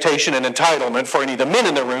expectation and entitlement for any of the men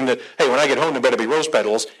in the room that, hey, when I get home, there better be rose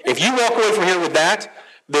petals. If you walk away from here with that,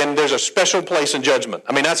 then there's a special place in judgment.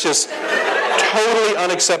 I mean, that's just totally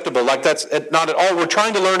unacceptable. Like, that's not at all. We're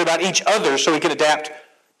trying to learn about each other so we can adapt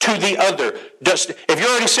to the other. If you're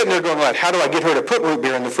already sitting there going, like, how do I get her to put root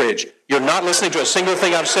beer in the fridge? You're not listening to a single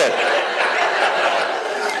thing I've said.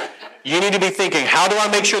 You need to be thinking, how do I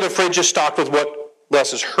make sure the fridge is stocked with what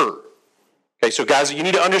blesses her? Okay, so guys, you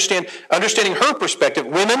need to understanding her perspective.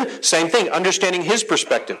 Women, same thing, understanding his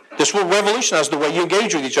perspective. This will revolutionize the way you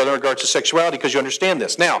engage with each other in regards to sexuality because you understand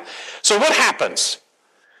this. Now, so what happens?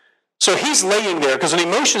 So he's laying there because an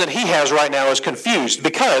emotion that he has right now is confused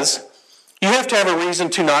because you have to have a reason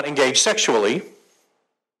to not engage sexually,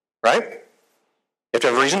 right? You have to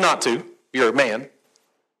have a reason not to. You're a man,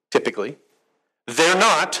 typically. They're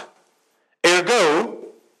not. Ergo,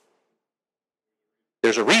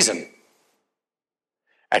 there's a reason.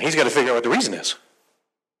 And he's got to figure out what the reason is.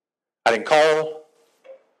 I didn't call.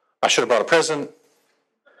 I should have brought a present.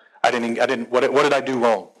 What did I do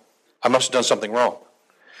wrong? I must have done something wrong.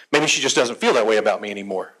 Maybe she just doesn't feel that way about me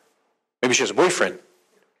anymore. Maybe she has a boyfriend.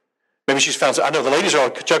 Maybe she's found, I know the ladies are all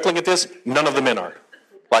chuckling at this. None of the men are.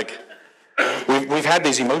 Like, we've had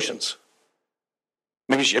these emotions.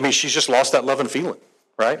 Maybe she's just lost that love and feeling,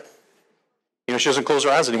 right? You know, she doesn't close her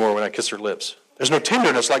eyes anymore when I kiss her lips. There's no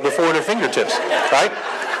tenderness like before in her fingertips, right?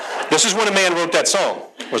 This is when a man wrote that song.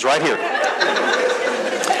 It was right here.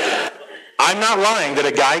 I'm not lying that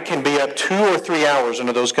a guy can be up 2 or 3 hours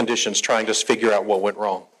under those conditions trying to figure out what went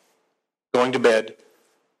wrong. Going to bed,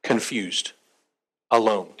 confused,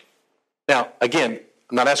 alone. Now, again,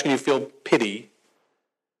 I'm not asking you to feel pity.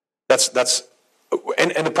 And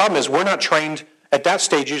the problem is we're not trained at that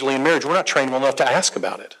stage usually in marriage. We're not trained well enough to ask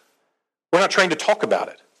about it. We're not trained to talk about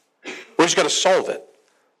it. We just got to solve it.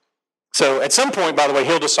 So at some point, by the way,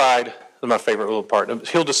 he'll decide, this is my favorite little part,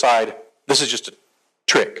 he'll decide this is just a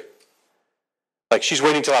trick. Like she's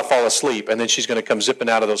waiting till I fall asleep, and then she's going to come zipping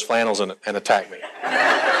out of those flannels and attack me.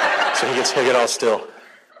 So he'll get all still.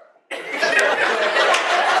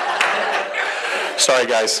 Sorry,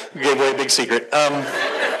 guys. We gave away a big secret.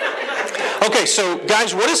 Okay, so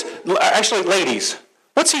guys, actually, ladies,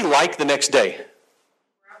 what's he like the next day?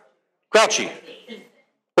 Grouchy.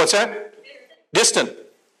 What's that? Distant.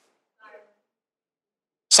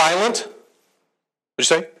 Silent. What'd you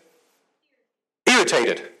say?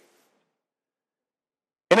 Irritated.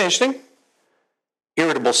 Isn't that interesting?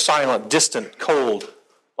 Irritable, silent, distant, cold,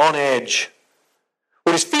 on edge.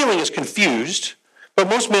 What he's feeling is confused, but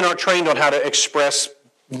most men aren't trained on how to express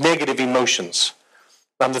negative emotions.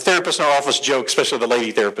 The therapist in our office joke, especially the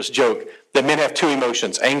lady therapist joke, that men have two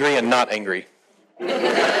emotions, angry and not angry.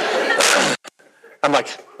 I'm like,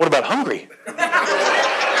 what about hungry?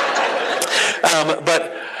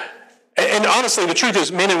 And honestly, the truth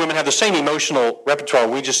is men and women have the same emotional repertoire.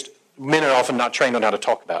 Men are often not trained on how to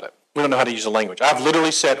talk about it. We don't know how to use the language. I've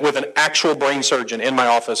literally sat with an actual brain surgeon in my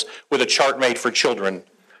office with a chart made for children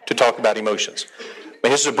to talk about emotions.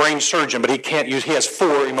 This is a brain surgeon, but he has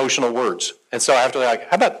 4 emotional words. And so I have to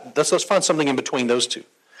how about, let's find something in between those two.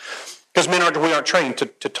 Because we aren't trained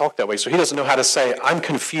to talk that way. So he doesn't know how to say, I'm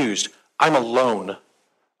confused, I'm alone,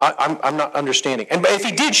 I'm not understanding. And if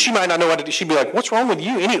he did, she might not know what to do. She'd be like, what's wrong with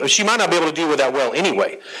you? Anyway, she might not be able to deal with that well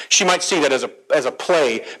anyway. She might see that as a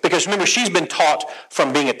play, because remember, she's been taught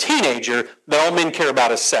from being a teenager that all men care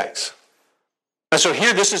about is sex. And so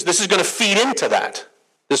here, this is going to feed into that,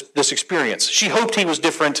 this experience. She hoped he was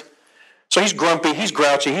different. So he's grumpy, he's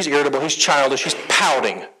grouchy, he's irritable, he's childish, he's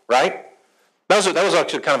pouting, right? That was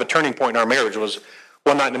actually kind of a turning point in our marriage. Was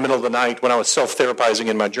one night in the middle of the night when I was self-therapizing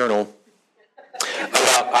in my journal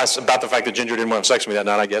about the fact that Ginger didn't want to have sex with me that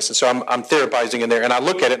night, I guess. And so I'm therapizing in there, and I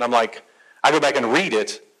look at it, and I'm like, I go back and read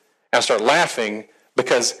it, and I start laughing,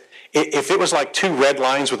 because if it was like 2 red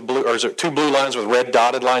lines with blue, or is it 2 blue lines with red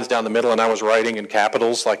dotted lines down the middle, and I was writing in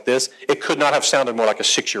capitals like this, it could not have sounded more like a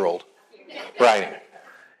 6-year-old writing.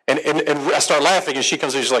 And I start laughing, and she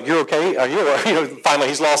comes in, she's like, "You're okay? Are you?" Finally,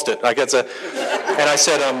 he's lost it. And I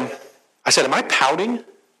said, "Am I pouting?"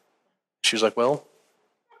 She was like, "Well,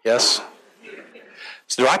 yes."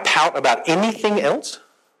 So do I pout about anything else?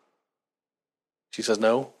 She says,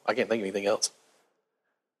 "No, I can't think of anything else."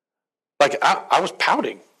 Like I was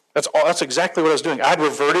pouting. That's exactly what I was doing. I'd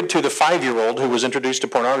reverted to the 5-year-old who was introduced to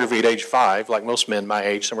pornography at age 5, like most men my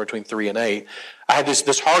age, somewhere between 3 and 8. I had this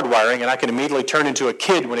hardwiring, and I can immediately turn into a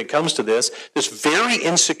kid when it comes to this very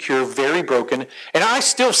insecure, very broken. And I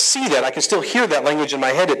still see that. I can still hear that language in my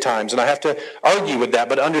head at times, and I have to argue with that,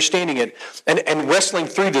 but understanding it and wrestling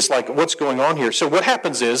through this, like, what's going on here? So what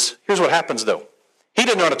happens is, here's what happens, though. He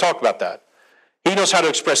doesn't know how to talk about that. He knows how to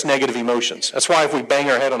express negative emotions. That's why if we bang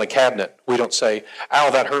our head on a cabinet, we don't say, "Ow,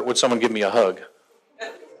 that hurt, would someone give me a hug?"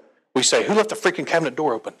 We say, "Who left the freaking cabinet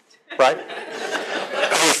door open?" Right?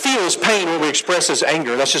 We feel his pain when we express his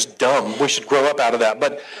anger. That's just dumb. We should grow up out of that.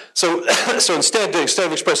 But so instead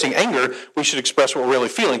of expressing anger, we should express what we're really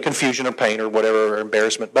feeling, confusion or pain or whatever, or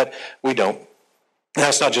embarrassment. But we don't. And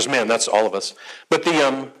that's not just men, that's all of us. But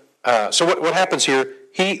so what happens here,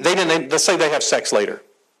 let's say they have sex later.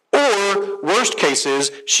 Or, worst case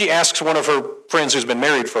is, she asks one of her friends who's been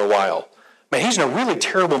married for a while, "Man, he's in a really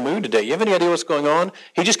terrible mood today. You have any idea what's going on?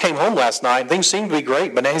 He just came home last night. Things seemed to be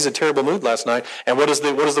great, but now he's in a terrible mood last night." And what does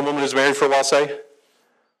the woman who's married for a while say?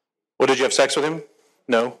 "Well, did you have sex with him?"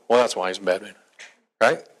 "No." "Well, that's why he's in a bad mood."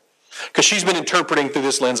 Right? Because she's been interpreting through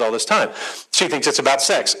this lens all this time. She thinks it's about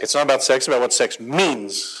sex. It's not about sex, it's about what sex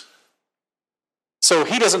means. So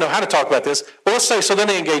he doesn't know how to talk about this. Well, let's say, so then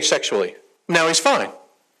they engage sexually. Now he's fine.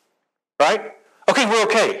 Right? Okay, we're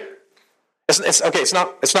okay. It's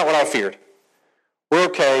not what I feared. We're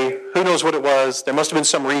okay. Who knows what it was? There must have been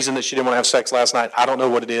some reason that she didn't want to have sex last night. I don't know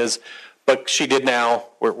what it is, but she did now.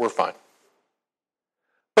 We're fine.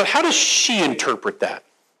 But how does she interpret that?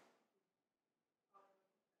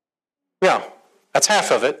 Yeah, that's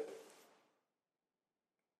half of it.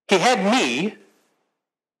 He had me,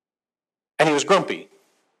 and he was grumpy.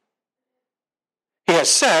 He has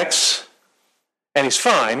sex, and he's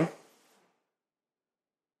fine.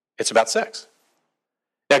 It's about sex.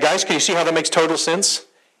 Now, guys, can you see how that makes total sense?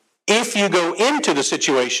 If you go into the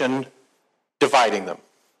situation dividing them.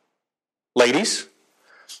 Ladies,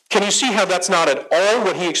 can you see how that's not at all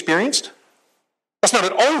what he experienced? That's not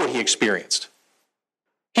at all what he experienced.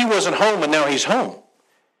 He wasn't home, and now he's home.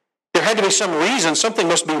 There had to be some reason. Something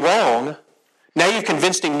must be wrong. Now you've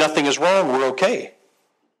convinced him nothing is wrong. We're okay.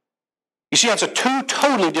 You see how it's 2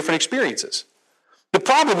 totally different experiences. The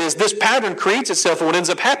problem is this pattern creates itself, and what ends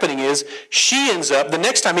up happening is she ends up, the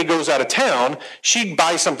next time he goes out of town, she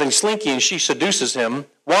buys something slinky and she seduces him.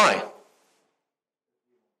 Why?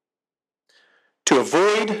 To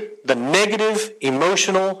avoid the negative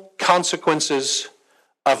emotional consequences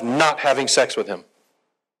of not having sex with him.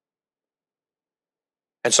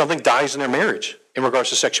 And something dies in their marriage in regards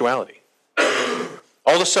to sexuality.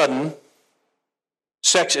 All of a sudden,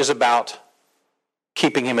 sex is about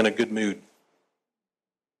keeping him in a good mood.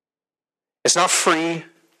 It's not free.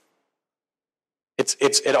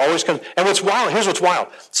 It always comes. And what's wild, here's what's wild.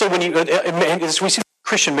 So when we see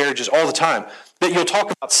Christian marriages all the time, that you'll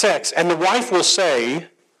talk about sex, and the wife will say,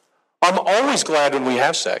 I'm always glad when we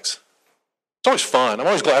have sex. It's always fun. I'm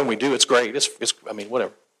always glad when we do. It's great. It's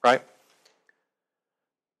whatever, right?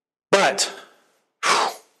 But,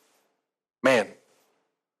 man,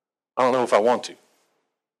 I don't know if I want to.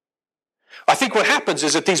 I think what happens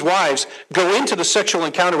is that these wives go into the sexual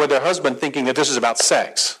encounter with their husband thinking that this is about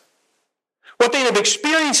sex. What they end up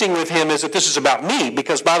experiencing with him is that this is about me,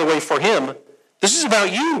 because, by the way, for him, this is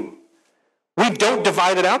about you. We don't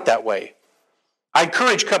divide it out that way. I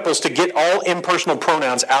encourage couples to get all impersonal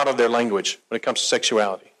pronouns out of their language when it comes to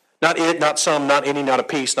sexuality. Not it, not some, not any, not a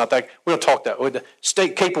piece, not that. We don't talk that way.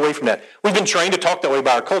 Keep away from that. We've been trained to talk that way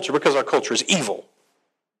by our culture because our culture is evil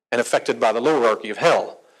and affected by the hierarchy of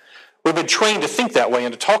hell. We've been trained to think that way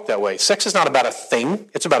and to talk that way. Sex is not about a thing.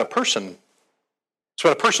 It's about a person. It's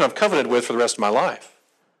about a person I've covenanted with for the rest of my life.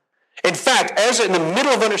 In fact, as in the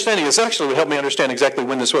middle of understanding this, actually would help me understand exactly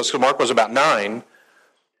when this was. So Mark was about 9,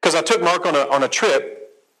 because I took Mark on a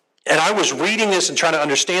trip, and I was reading this and trying to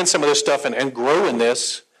understand some of this stuff and grow in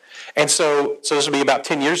this. And so this would be about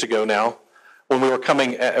 10 years ago now, when we were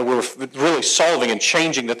we were really solving and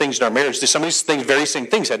changing the things in our marriage. Some of these things, very same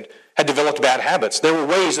things, had developed bad habits. There were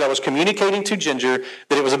ways that I was communicating to Ginger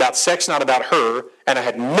that it was about sex, not about her, and I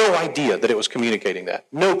had no idea that it was communicating that.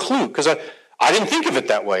 No clue, because I didn't think of it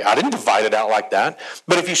that way. I didn't divide it out like that.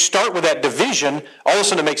 But if you start with that division, all of a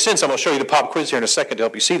sudden it makes sense. I'm going to show you the pop quiz here in a second to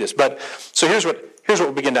help you see this. But so here's what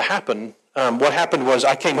will begin to happen. What happened was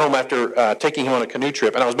I came home after taking him on a canoe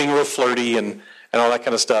trip, and I was being real flirty and all that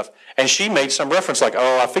kind of stuff. And she made some reference like,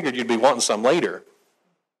 oh, I figured you'd be wanting some later.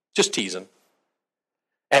 Just teasing.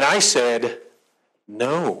 And I said,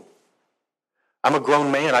 no. I'm a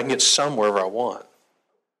grown man. I can get some wherever I want.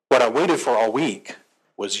 What I waited for all week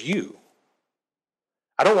was you.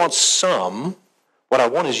 I don't want some. What I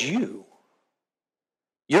want is you.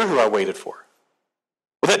 You're who I waited for.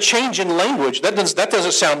 Well, that change in language, that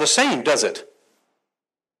doesn't sound the same, does it?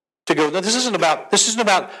 To go, no, this isn't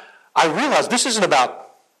about, I realize this isn't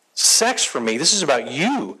about sex for me. This is about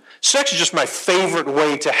you. Sex is just my favorite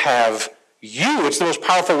way to have you. It's the most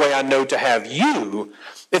powerful way I know to have you.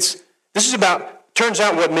 Turns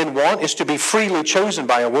out what men want is to be freely chosen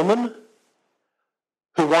by a woman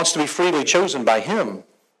who wants to be freely chosen by him.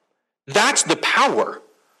 That's the power.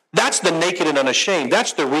 That's the naked and unashamed.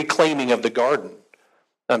 That's the reclaiming of the garden.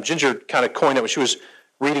 Ginger kind of coined it when she was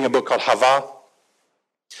reading a book called Hava.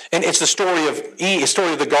 And it's the story of Eve, the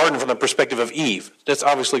story of the garden from the perspective of Eve. That's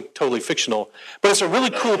obviously totally fictional. But it's a really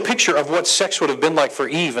cool picture of what sex would have been like for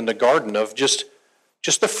Eve in the garden, of just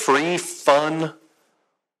the free, fun,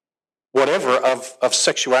 whatever of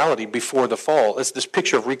sexuality before the fall. It's this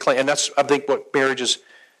picture of reclaim, and that's, I think, what marriages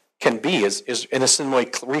can be, is in a certain way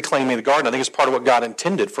reclaiming the garden. I think it's part of what God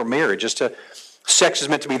intended for marriage, sex is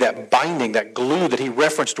meant to be that binding, that glue that he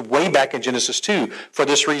referenced way back in Genesis 2. For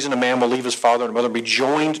this reason, a man will leave his father and mother and be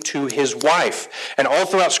joined to his wife. And all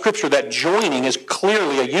throughout Scripture, that joining is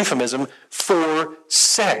clearly a euphemism for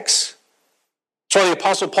sex. That's why the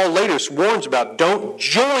Apostle Paul later warns about, don't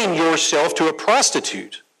join yourself to a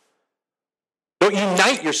prostitute. Don't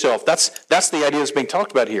unite yourself. That's the idea that's being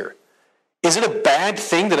talked about here. Is it a bad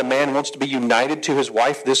thing that a man wants to be united to his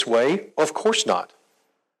wife this way? Of course not.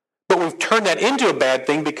 But we've turned that into a bad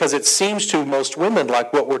thing because it seems to most women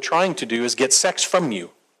like what we're trying to do is get sex from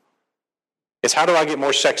you. It's how do I get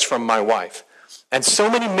more sex from my wife? And so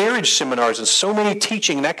many marriage seminars and so many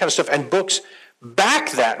teaching and that kind of stuff and books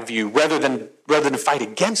back that view rather than fight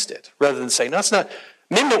against it, rather than say, no, it's not.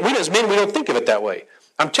 As men, we don't think of it that way.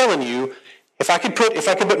 I'm telling you, if I could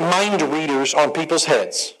put mind readers on people's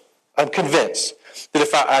heads, I'm convinced that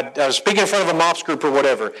if I was speaking in front of a MOPS group or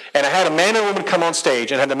whatever, and I had a man and a woman come on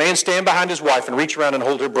stage and had the man stand behind his wife and reach around and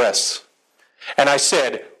hold her breasts, and I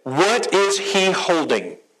said, what is he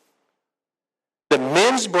holding? The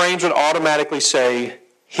men's brains would automatically say,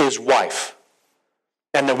 his wife.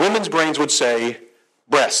 And the women's brains would say,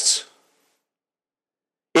 breasts.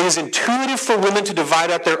 It is intuitive for women to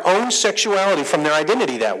divide out their own sexuality from their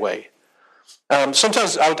identity that way.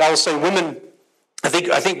 Sometimes I will say women I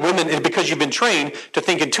think women, because you've been trained to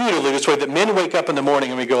think intuitively this way, that men wake up in the morning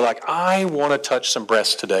and we go like, I want to touch some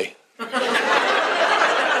breasts today.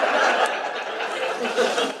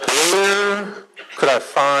 Where could I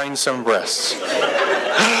find some breasts?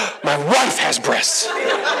 My wife has breasts.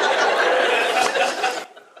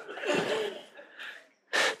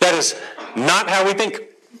 That is not how we think.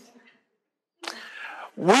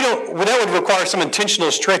 That would require some intentional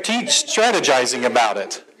strategizing about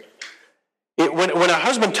it. When a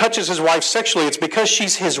husband touches his wife sexually, it's because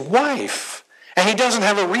she's his wife. And he doesn't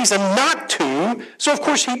have a reason not to, so of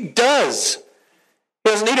course he does.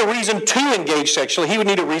 He doesn't need a reason to engage sexually. He would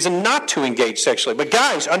need a reason not to engage sexually. But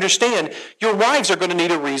guys, understand, your wives are going to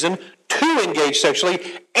need a reason to engage sexually,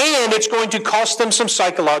 and it's going to cost them some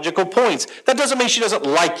psychological points. That doesn't mean she doesn't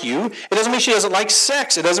like you. It doesn't mean she doesn't like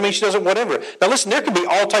sex. It doesn't mean she doesn't whatever. Now listen, there could be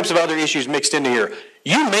all types of other issues mixed into here.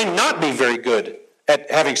 You may not be very good at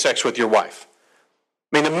having sex with your wife.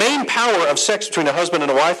 I mean, the main power of sex between a husband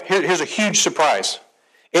and a wife, here's a huge surprise.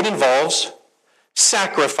 It involves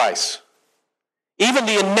sacrifice. Even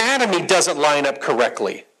the anatomy doesn't line up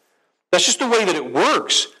correctly. That's just the way that it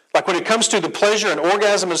works. Like when it comes to the pleasure and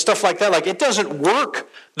orgasm and stuff like that, like it doesn't work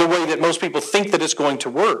the way that most people think that it's going to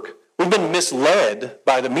work. We've been misled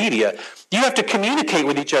by the media. You have to communicate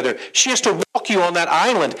with each other. She has to walk you on that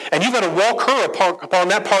island, and you've got to walk her upon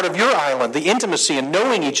that part of your island. The intimacy and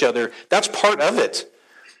knowing each other, that's part of it.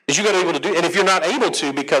 Is you got to be able to do, and if you're not able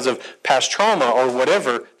to because of past trauma or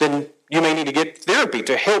whatever, then you may need to get therapy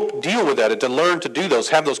to help deal with that and to learn to do those,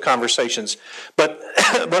 have those conversations. But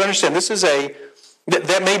understand,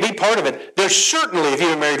 that may be part of it. There's certainly, if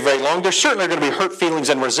you've been married very long, there's certainly going to be hurt feelings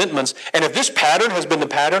and resentments. And if this pattern has been the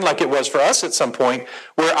pattern like it was for us at some point,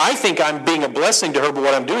 where I think I'm being a blessing to her, but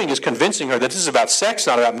what I'm doing is convincing her that this is about sex,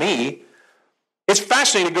 not about me. It's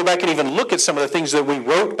fascinating to go back and even look at some of the things that we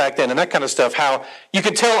wrote back then and that kind of stuff, how you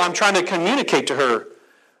could tell I'm trying to communicate to her.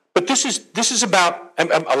 But this is about,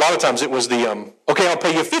 a lot of times it was okay, I'll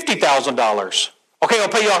pay you $50,000. Okay, I'll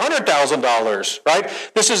pay you $100,000,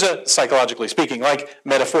 right? This is psychologically speaking, like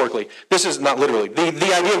metaphorically. This is not literally. The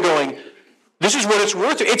idea of going, this is what it's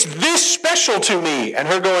worth. It's this special to me. And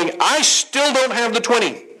her going, I still don't have the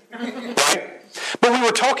 20, right? But we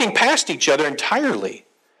were talking past each other entirely.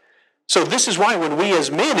 So this is why when we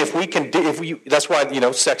as men, that's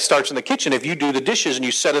why, sex starts in the kitchen. If you do the dishes and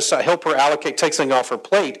you set aside, help her allocate, take something off her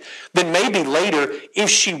plate, then maybe later, if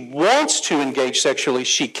she wants to engage sexually,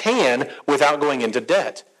 she can without going into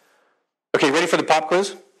debt. Okay, ready for the pop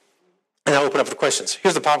quiz? And I'll open up for questions.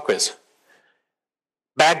 Here's the pop quiz.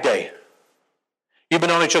 Bad day. You've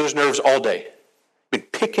been on each other's nerves all day. Been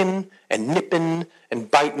picking and nipping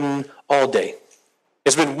and biting all day.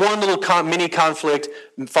 It's been one little mini conflict,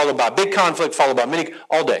 followed by a big conflict, followed by mini,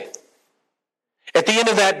 all day. At the end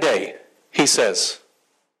of that day, he says,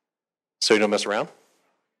 so you don't mess around?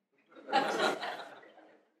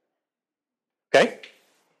 Okay?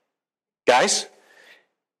 Guys,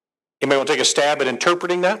 anybody want to take a stab at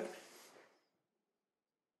interpreting that?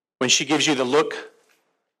 When she gives you the look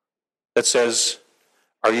that says,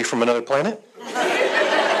 are you from another planet?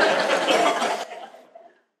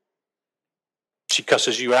 She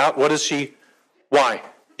cusses you out. What is she? Why?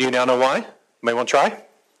 Do you now know why? You may want to try?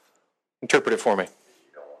 Interpret it for me.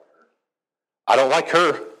 I don't like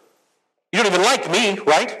her. You don't even like me,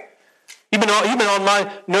 right? You've been on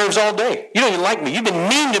my nerves all day. You don't even like me. You've been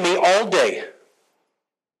mean to me all day.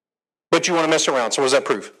 But you want to mess around. So what does that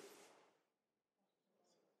prove?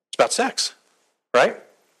 It's about sex, right?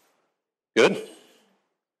 Good.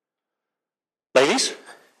 Ladies,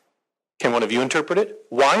 can one of you interpret it?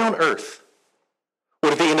 Why on earth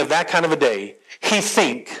would at the end of that kind of a day, he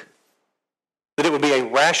think that it would be a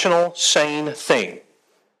rational, sane thing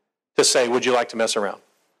to say, would you like to mess around?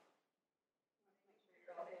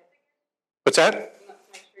 What's that?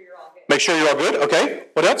 Make sure you're all good. Okay.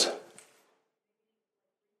 What else?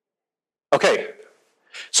 Okay.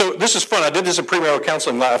 So this is fun. I did this in premarital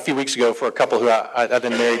counseling a few weeks ago for a couple who I've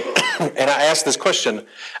been married. And I asked this question.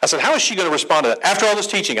 I said, how is she going to respond to that? After all this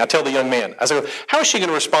teaching, I tell the young man, I said, how is she going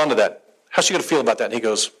to respond to that? How's she going to feel about that? And he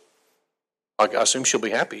goes, I assume she'll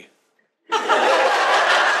be happy.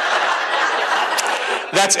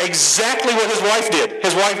 That's exactly what his wife did.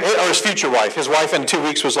 His wife, or his future wife, his wife in 2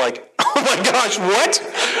 weeks was like, oh my gosh, what?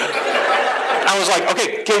 I was like,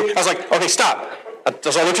 okay, stop.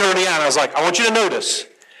 So I looked at her in the eye and I was like, I want you to notice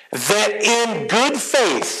that in good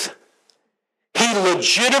faith, he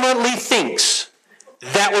legitimately thinks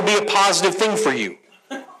that would be a positive thing for you.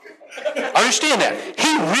 Understand that.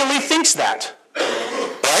 He really thinks that.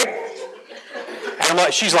 Right?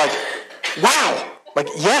 And she's like, wow. Like,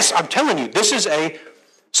 yes, I'm telling you, this is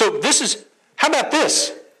How about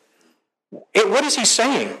this? What is he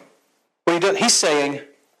saying? He's saying,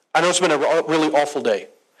 I know it's been a really awful day.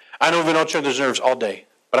 I know we've been on each other's nerves all day,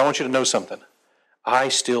 but I want you to know something. I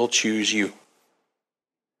still choose you.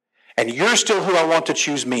 And you're still who I want to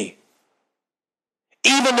choose me.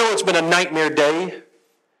 Even though it's been a nightmare day,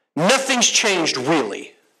 nothing's changed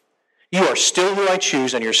really. You are still who I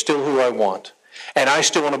choose and you're still who I want. And I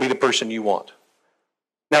still want to be the person you want.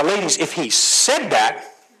 Now, ladies, if he said that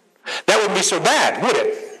wouldn't be so bad, would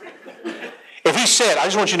it? If he said, I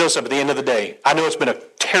just want you to know something at the end of the day. I know it's been a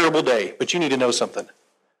terrible day, but you need to know something.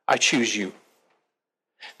 I choose you.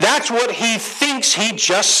 That's what he thinks he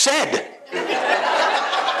just said.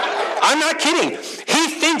 I'm not kidding. He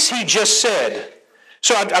thinks he just said.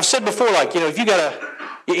 So I've said before, like, if you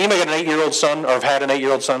anybody got an 8-year-old son or have had an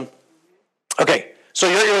 8-year-old son? Okay, so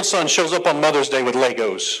your 8-year-old son shows up on Mother's Day with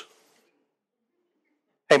Legos.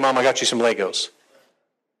 Hey, Mom, I got you some Legos.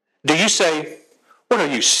 Do you say, what are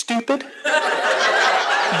you, stupid?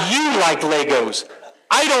 You like Legos.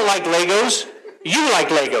 I don't like Legos. You like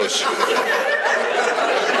Legos.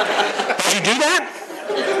 Did you do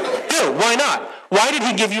that? No, why not? Why did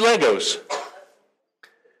he give you Legos?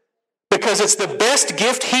 Because it's the best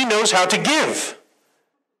gift he knows how to give.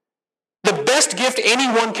 The best gift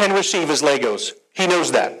anyone can receive is Legos. He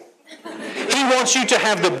knows that. He wants you to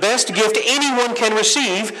have the best gift anyone can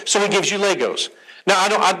receive, so he gives you Legos. Now,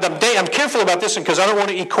 I'm careful about this because I don't want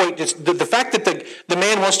to equate the fact that the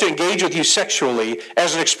man wants to engage with you sexually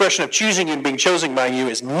as an expression of choosing you and being chosen by you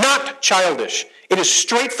is not childish. It is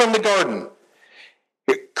straight from the garden.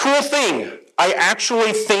 Cool thing, I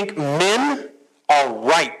actually think men are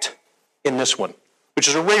right in this one, which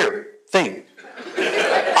is a rare thing.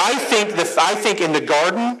 I think in the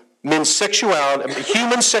garden, men's sexuality,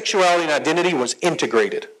 human sexuality and identity was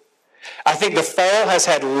integrated. I think the fall has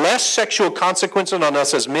had less sexual consequences on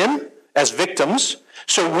us as men, as victims,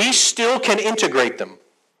 so we still can integrate them.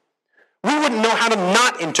 We wouldn't know how to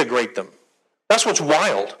not integrate them. That's what's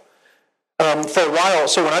wild. For a while,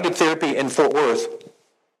 so when I did therapy in Fort Worth,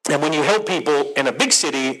 and when you help people in a big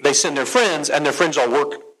city, they send their friends, and their friends all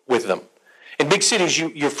work with them. In big cities,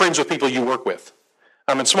 you're friends with people you work with.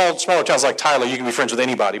 In smaller towns like Tyler, you can be friends with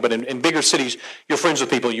anybody, but in bigger cities, you're friends with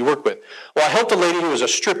people you work with. Well, I helped a lady who was a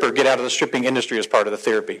stripper get out of the stripping industry as part of the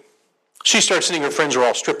therapy. She started seeing her friends were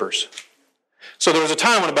all strippers. So there was a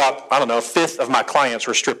time when about, a fifth of my clients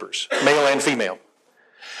were strippers, male and female.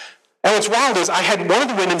 And what's wild is I had one of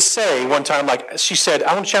the women say one time, she said,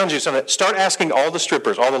 I want to challenge you to something. Start asking all the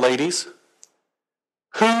strippers, all the ladies,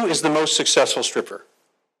 who is the most successful stripper?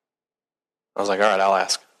 I was like, all right, I'll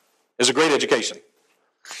ask. It was a great education.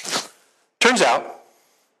 Turns out,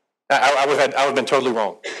 I would have been totally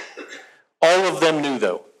wrong. All of them knew,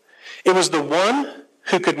 though. It was the one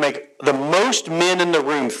who could make the most men in the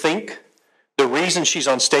room think the reason she's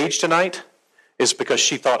on stage tonight is because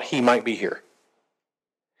she thought he might be here.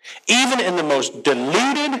 Even in the most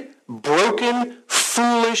deluded, broken,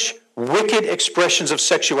 foolish, wicked expressions of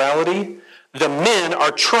sexuality, the men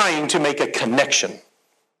are trying to make a connection.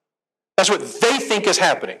 That's what they think is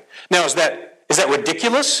happening. Now, is that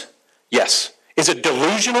ridiculous? Yes. Is it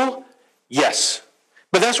delusional? Yes.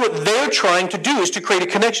 But that's what they're trying to do, is to create a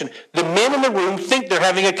connection. The men in the room think they're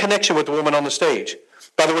having a connection with the woman on the stage.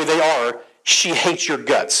 By the way, they are. She hates your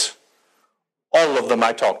guts. All of them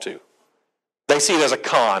I talk to. They see it as a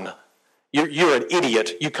con. You're an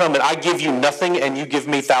idiot. You come and I give you nothing and you give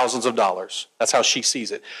me thousands of dollars. That's how she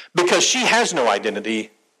sees it. Because she has no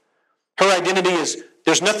identity. Her identity is,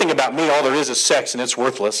 there's nothing about me. All there is sex and it's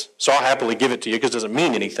worthless. So I'll happily give it to you because it doesn't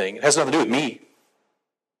mean anything. It has nothing to do with me.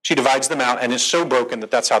 She divides them out and is so broken that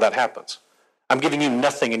that's how that happens. I'm giving you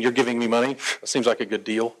nothing and you're giving me money. That seems like a good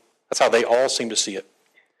deal. That's how they all seem to see it.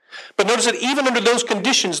 But notice that even under those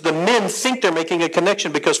conditions, the men think they're making a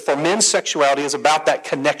connection because for men, sexuality is about that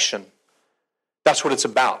connection. That's what it's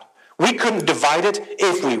about. We couldn't divide it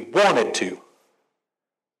if we wanted to.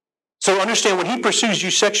 So understand, when he pursues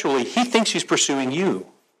you sexually, he thinks he's pursuing you.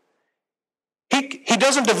 He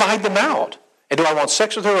doesn't divide them out. And do I want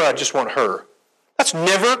sex with her or I just want her? That's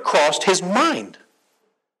never crossed his mind.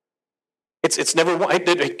 It's never,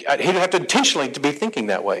 he'd have to intentionally to be thinking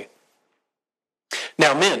that way.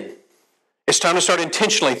 Now, men, it's time to start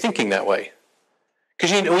intentionally thinking that way.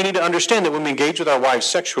 Because we need to understand that when we engage with our wives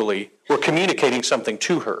sexually, we're communicating something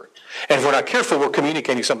to her. And if we're not careful, we're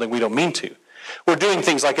communicating something we don't mean to. We're doing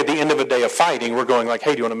things like at the end of a day of fighting, we're going like,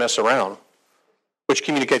 hey, do you want to mess around? Which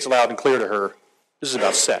communicates loud and clear to her, this is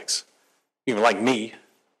about sex. You even like me, you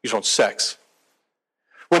just want sex.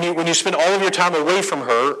 When you spend all of your time away from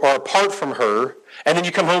her or apart from her, and then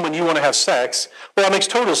you come home and you want to have sex, well, that makes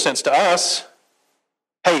total sense to us.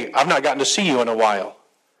 Hey, I've not gotten to see you in a while.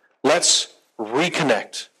 Let's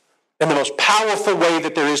reconnect. In the most powerful way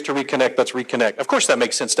that there is to reconnect, let's reconnect. Of course, that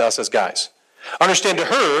makes sense to us as guys. Understand, to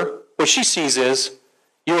her, what she sees is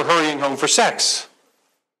you were hurrying home for sex.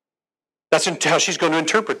 That's how she's going to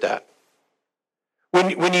interpret that. When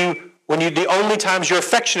you the only times you're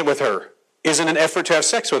affectionate with her is in an effort to have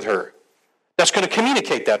sex with her, that's going to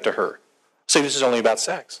communicate that to her. Say, this is only about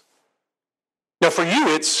sex. Now, for you,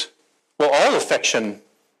 it's, well, all affection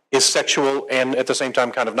is sexual and at the same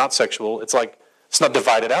time kind of not sexual. It's like, it's not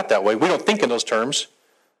divided out that way. We don't think in those terms.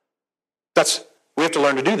 We have to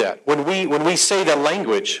learn to do that. When we say that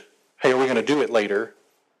language, hey, are we going to do it later?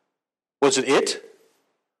 Was it?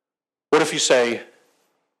 What if you say,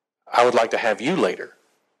 I would like to have you later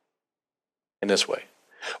in this way?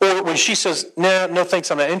 Or when she says, no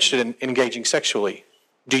thanks, I'm not interested in engaging sexually,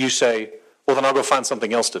 do you say, well, then I'll go find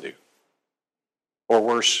something else to do? Or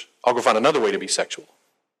worse, I'll go find another way to be sexual.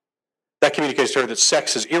 That communicates to her that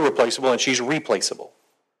sex is irreplaceable and she's replaceable.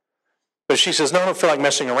 But if she says, no, I don't feel like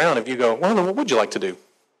messing around, if you go, well, then what would you like to do?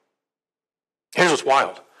 Here's what's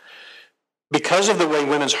wild. Because of the way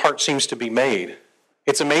women's heart seems to be made,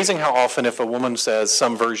 it's amazing how often if a woman says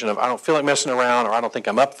some version of, I don't feel like messing around, or I don't think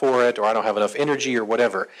I'm up for it, or I don't have enough energy, or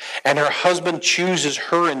whatever, and her husband chooses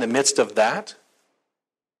her in the midst of that,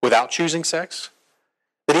 without choosing sex,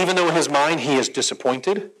 that even though in his mind he is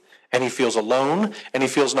disappointed, and he feels alone, and he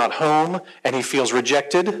feels not home, and he feels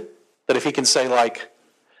rejected, that if he can say like,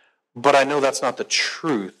 but I know that's not the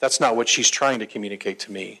truth, that's not what she's trying to communicate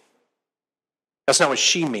to me, that's not what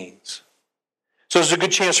she means. So there's a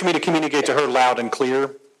good chance for me to communicate to her loud and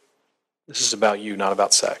clear, this is about you, not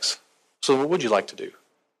about sex. So what would you like to do?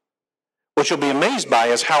 What you'll be amazed by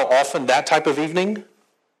is how often that type of evening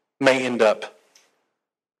may end up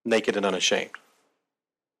naked and unashamed.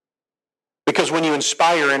 Because when you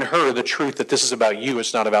inspire in her the truth that this is about you,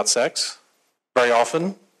 it's not about sex, very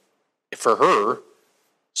often, for her,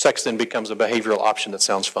 sex then becomes a behavioral option that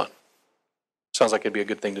sounds fun. Sounds like it'd be a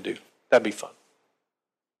good thing to do. That'd be fun.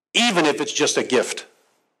 Even if it's just a gift.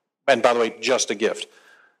 And by the way, just a gift.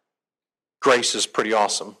 Grace is pretty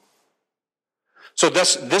awesome. So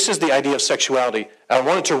this is the idea of sexuality. And I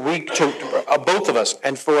wanted to both of us,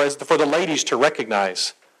 and for the ladies to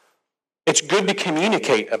recognize, it's good to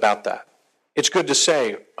communicate about that. It's good to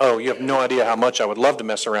say, oh, you have no idea how much I would love to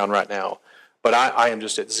mess around right now, but I am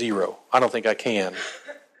just at zero. I don't think I can.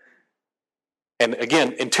 And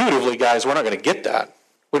again, intuitively, guys, we're not going to get that.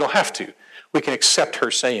 We don't have to. We can accept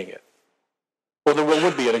her saying it. Well, then what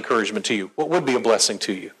would be an encouragement to you? What would be a blessing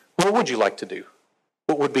to you? What would you like to do?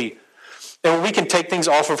 What would be? And we can take things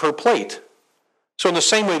off of her plate. So in the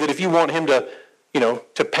same way that if you want him to,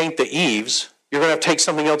 to paint the eaves, you're going to have to take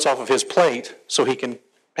something else off of his plate so he can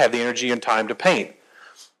have the energy and time to paint.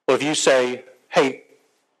 Well, if you say, hey,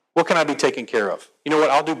 what can I be taking care of? You know what?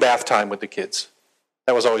 I'll do bath time with the kids.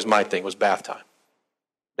 That was always my thing, was bath time.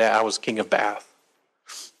 I was king of bath.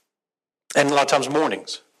 And a lot of times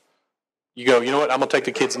mornings. You go, you know what? I'm going to take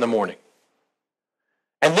the kids in the morning.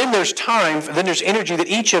 And then there's time, then there's energy that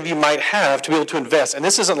each of you might have to be able to invest. And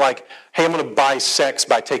this isn't like, hey, I'm going to buy sex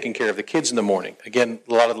by taking care of the kids in the morning. Again,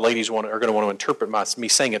 a lot of the ladies are going to want to interpret me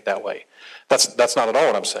saying it that way. That's not at all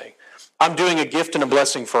what I'm saying. I'm doing a gift and a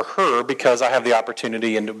blessing for her because I have the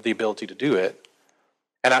opportunity and the ability to do it.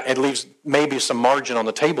 And it leaves maybe some margin on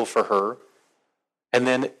the table for her. And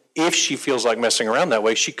then if she feels like messing around that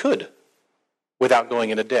way, she could without going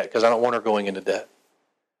into debt, because I don't want her going into debt.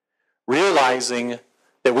 Realizing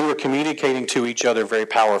that we were communicating to each other very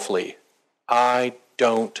powerfully, I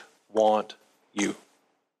don't want you.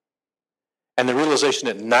 And the realization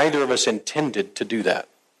that neither of us intended to do that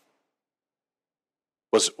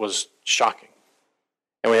was shocking.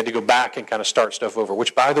 And we had to go back and kind of start stuff over,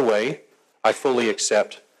 which, by the way, I fully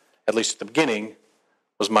accept, at least at the beginning,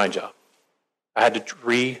 was my job. I had to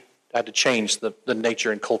change the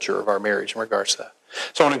nature and culture of our marriage in regards to that.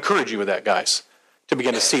 So I want to encourage you with that, guys, to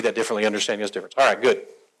begin to see that differently, understanding this difference. All right, good.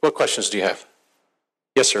 What questions do you have?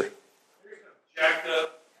 Yes, sir. There's some jacked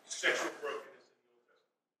up sexual brokenness in the Old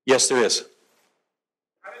Testament. Yes, there is.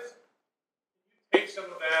 How does you take some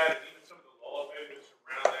of that and even some of the law evidence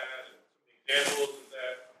around that and some of the examples of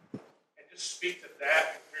that and just speak to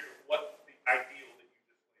that compared to what the ideal that you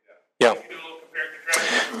just laid out? Yeah. Can you do a little compare and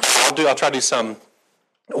contrast? I'll try to do some.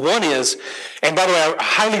 One is, and by the way, I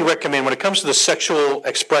highly recommend when it comes to the sexual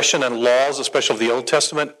expression and laws, especially of the Old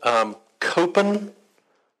Testament, Paul Copan,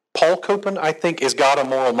 I think, Is God a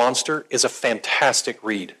Moral Monster, is a fantastic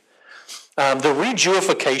read. The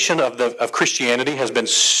re-Jewification of Christianity has been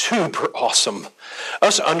super awesome.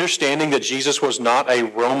 Us understanding that Jesus was not a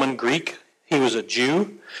Roman Greek, he was a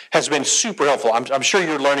Jew, has been super helpful. I'm sure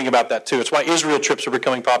you're learning about that too. It's why Israel trips are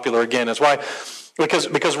becoming popular again. It's why,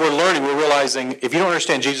 because we're learning, we're realizing if you don't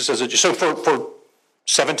understand Jesus as a Jew, so for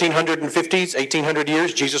 1750s, 1800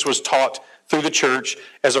 years, Jesus was taught through the church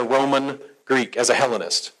as a Roman Greek, as a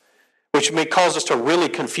Hellenist, which may cause us to really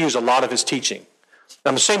confuse a lot of his teaching.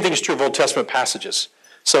 Now, the same thing is true of Old Testament passages.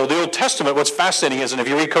 So the Old Testament, what's fascinating is, and if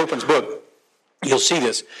you read Copeland's book, you'll see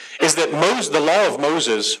this, is that the law of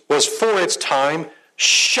Moses was for its time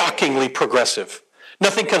shockingly progressive.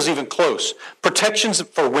 Nothing comes even close. Protections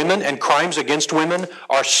for women and crimes against women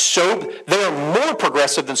they are more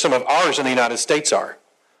progressive than some of ours in the United States are.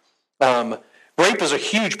 Rape is a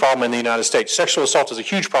huge problem in the United States. Sexual assault is a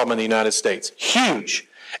huge problem in the United States. Huge.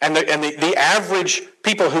 And the average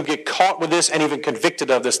people who get caught with this and even convicted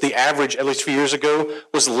of this, the average, at least a few years ago,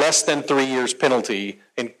 was less than 3 years penalty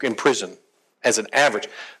in prison as an average.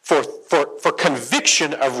 For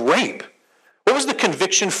conviction of rape. What was the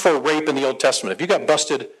conviction for rape in the Old Testament? If you got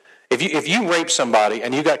busted, if you raped somebody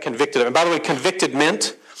and you got convicted of it, and by the way, convicted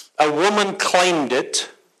meant a woman claimed it,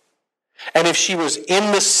 and if she was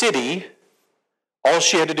in the city, all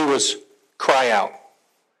she had to do was cry out.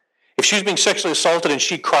 If she was being sexually assaulted and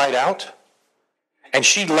she cried out, and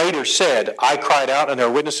she later said, I cried out and there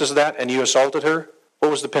are witnesses of that, and you assaulted her,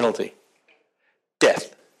 what was the penalty?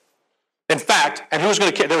 Death. In fact, and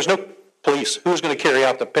there was no police. Who was going to carry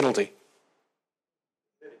out the penalty?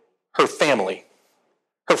 Her family.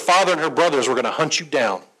 Her father and her brothers were going to hunt you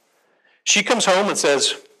down. She comes home and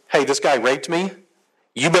says, hey, this guy raped me.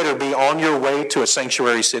 You better be on your way to a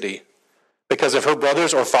sanctuary city. Because if her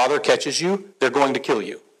brothers or father catches you, they're going to kill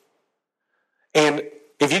you. And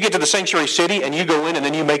if you get to the sanctuary city and you go in and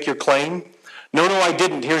then you make your claim, no, I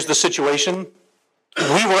didn't. Here's the situation.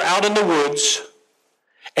 We were out in the woods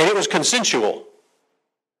and it was consensual.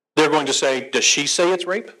 They're going to say, does she say it's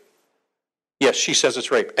rape? Yes, she says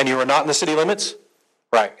it's rape. And you were not in the city limits?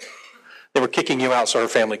 Right. They were kicking you out so her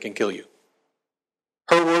family can kill you.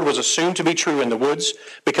 Her word was assumed to be true in the woods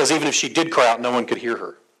because even if she did cry out, no one could hear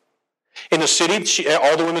her. In the city,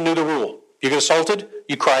 all the women knew the rule. You get assaulted,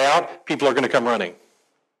 you cry out, people are going to come running.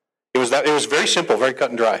 It was very simple, very cut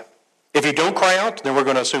and dry. If you don't cry out, then we're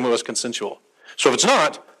going to assume it was consensual. So if it's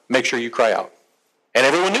not, make sure you cry out. And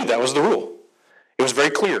everyone knew that was the rule. It was very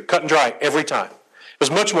clear, cut and dry, every time. It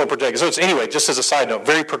was much more protected. So anyway, just as a side note,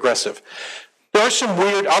 very progressive. There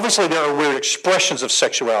are obviously there are weird expressions of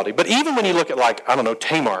sexuality, but even when you look at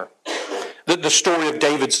Tamar, the story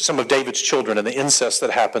of some of David's children and the incest that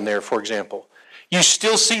happened there, for example, you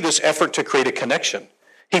still see this effort to create a connection.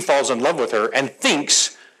 He falls in love with her and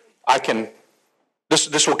thinks,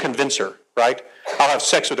 this will convince her, right? I'll have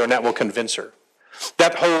sex with her and that will convince her.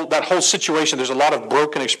 That whole situation, there's a lot of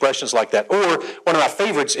broken expressions like that. Or one of my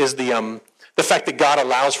favorites is the fact that God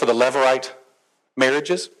allows for the Levirate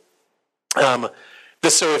marriages. So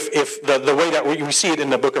if the way that we see it in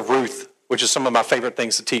the book of Ruth, which is some of my favorite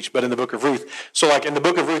things to teach, but in the book of Ruth. So like in the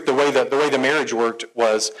book of Ruth, the way the marriage worked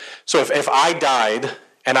was, so if I died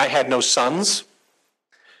and I had no sons,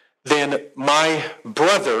 then my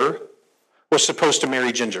brother was supposed to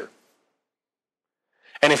marry Ginger.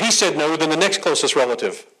 And if he said no, then the next closest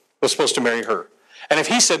relative was supposed to marry her. And if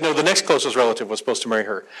he said no, the next closest relative was supposed to marry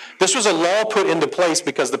her. This was a law put into place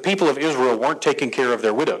because the people of Israel weren't taking care of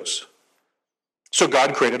their widows. So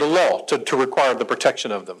God created a law to require the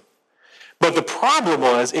protection of them. But the problem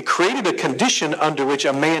was it created a condition under which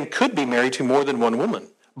a man could be married to more than one woman.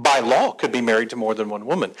 By law, could be married to more than one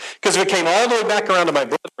woman. Because if it came all the way back around to my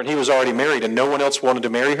brother and he was already married and no one else wanted to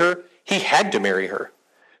marry her, he had to marry her.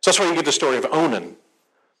 So that's why you get the story of Onan.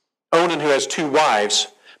 Onan, who has 2 wives.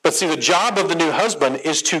 But see, the job of the new husband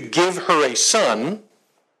is to give her a son.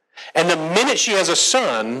 And the minute she has a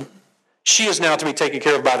son, she is now to be taken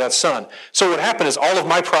care of by that son. So what happened is all of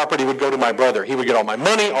my property would go to my brother. He would get all my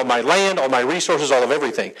money, all my land, all my resources, all of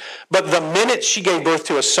everything. But the minute she gave birth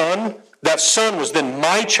to a son, that son was then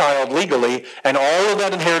my child legally, and all of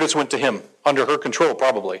that inheritance went to him, under her control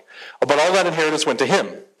probably. But all that inheritance went to him.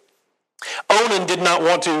 Onan did not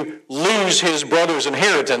want to lose his brother's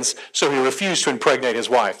inheritance, so he refused to impregnate his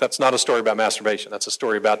wife. That's not a story about masturbation. That's a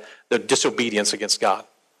story about the disobedience against God.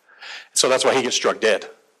 So that's why he gets struck dead.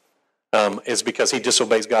 Is because he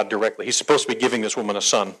disobeys God directly. He's supposed to be giving this woman a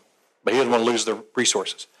son, but he doesn't want to lose the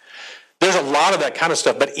resources. There's a lot of that kind of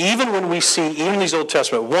stuff, but even when we see, even these Old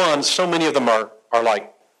Testament, so many of them are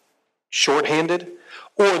like shorthanded,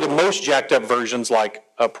 or the most jacked up versions like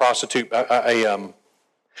a prostitute, well,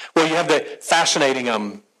 you have the fascinating,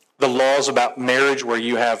 the laws about marriage where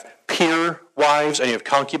you have peer wives and you have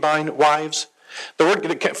concubine wives. The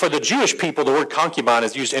word, for the Jewish people, the word concubine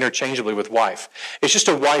is used interchangeably with wife. It's just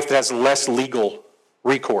a wife that has less legal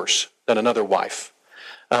recourse than another wife.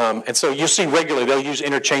 And so you see regularly, they'll use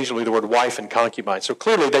interchangeably the word wife and concubine. So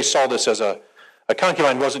clearly they saw this as a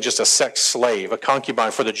concubine wasn't just a sex slave. A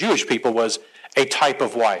concubine for the Jewish people was a type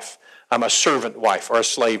of wife, a servant wife or a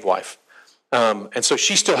slave wife. And so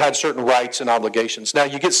she still had certain rights and obligations. Now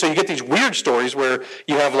you get these weird stories where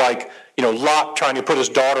you have Lot trying to put his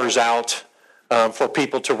daughters out for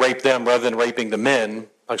people to rape them rather than raping the men.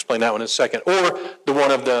 I'll explain that one in a second. Or the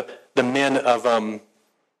one of the men of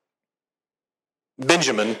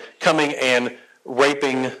Benjamin coming and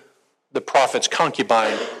raping the prophet's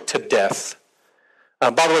concubine to death. By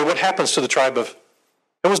the way, what happens to the tribe of,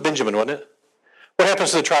 it was Benjamin, wasn't it? What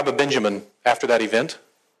happens to the tribe of Benjamin after that event?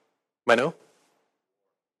 I know.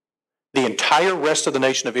 The entire rest of the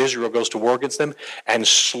nation of Israel goes to war against them and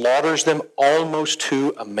slaughters them almost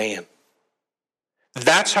to a man.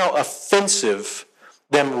 That's how offensive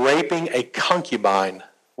them raping a concubine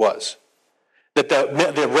was. That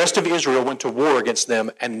the rest of Israel went to war against them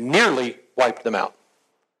and nearly wiped them out.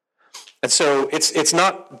 And so it's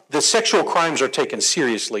not, the sexual crimes are taken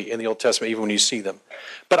seriously in the Old Testament, even when you see them.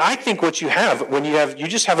 But I think what you have, you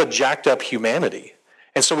just have a jacked up humanity.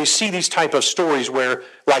 And so we see these type of stories where,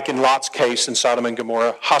 like in Lot's case in Sodom and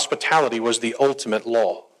Gomorrah, hospitality was the ultimate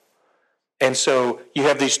law. And so you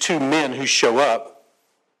have these two men who show up,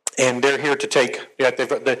 and they're here to take,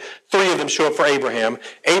 the three of them show up for Abraham.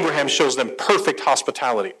 Abraham shows them perfect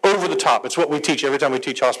hospitality, over the top. It's what we teach every time we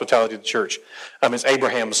teach hospitality to the church. It's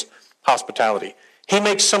Abraham's hospitality. He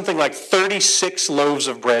makes something like 36 loaves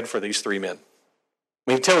of bread for these three men.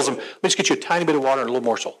 He tells them, let me just get you a tiny bit of water and a little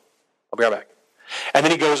morsel. I'll be right back. And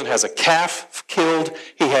then he goes and has a calf killed.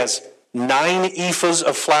 He has 9 ephahs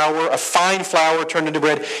of flour, a fine flour turned into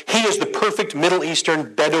bread. He is the perfect Middle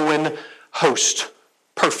Eastern Bedouin host.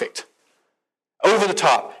 Perfect. Over the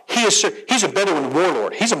top. He's a Bedouin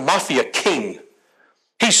warlord. He's a mafia king.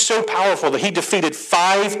 He's so powerful that he defeated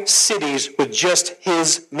 5 cities with just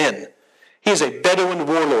his men. He is a Bedouin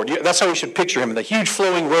warlord. That's how we should picture him, in the huge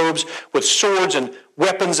flowing robes with swords and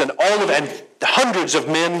weapons and and hundreds of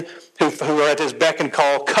men who are at his beck and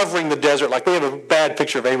call, covering the desert. Like, we have a bad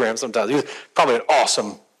picture of Abraham sometimes. He was probably an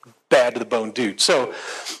awesome, bad to the bone dude. So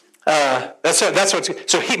but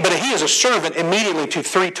he is a servant immediately to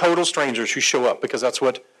 3 total strangers who show up, because that's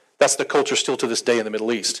the culture still to this day in the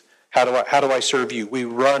Middle East. How do I serve you? We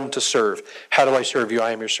run to serve. How do I serve you? I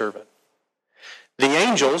am your servant. The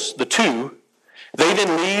angels, the 2, they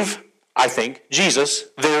then leave, I think, Jesus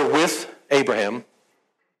there with Abraham,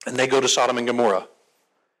 and they go to Sodom and Gomorrah.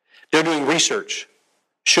 They're doing research.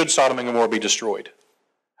 Should Sodom and Gomorrah be destroyed?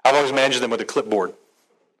 I've always imagined them with a clipboard.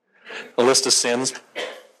 A list of sins.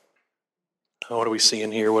 What are we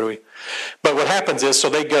seeing here? But what happens is, so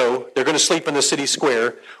they're going to sleep in the city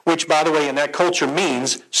square, which, by the way, in that culture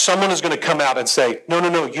means someone is going to come out and say,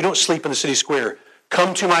 no, you don't sleep in the city square.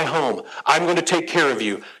 Come to my home. I'm going to take care of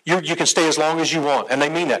you. You can stay as long as you want. And they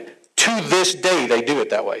mean that. To this day, they do it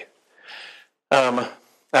that way. Now,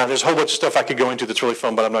 there's a whole bunch of stuff I could go into that's really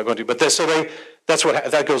fun, but I'm not going to. But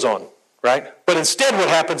that goes on, right? But instead what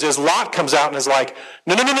happens is Lot comes out and is like,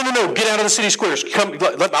 no, get out of the city squares.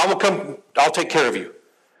 I'll take care of you.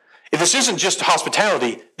 If this isn't just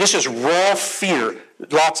hospitality, this is raw fear.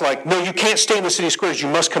 Lot's like, no, you can't stay in the city squares. You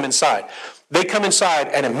must come inside. They come inside,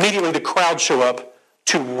 and immediately the crowd show up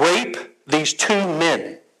to rape these 2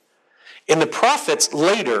 men. In the prophets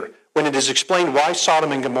later, when it is explained why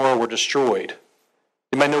Sodom and Gomorrah were destroyed,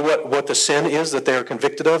 you might know what the sin is that they are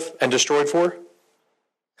convicted of and destroyed for?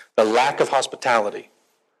 The lack of hospitality.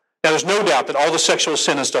 Now, there's no doubt that all the sexual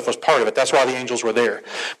sin and stuff was part of it. That's why the angels were there.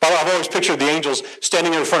 But I've always pictured the angels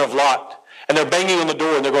standing in front of Lot, and they're banging on the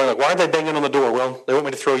door, and they're going like, why are they banging on the door? Well, they want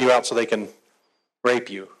me to throw you out so they can rape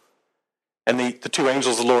you. And the 2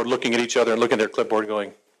 angels of the Lord looking at each other and looking at their clipboard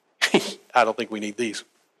going, I don't think we need these.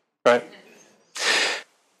 Right?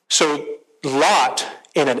 So Lot,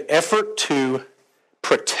 in an effort to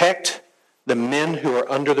protect the men who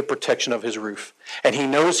are under the protection of his roof, and he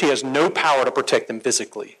knows he has no power to protect them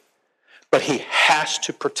physically, but he has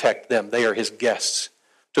to protect them. They are his guests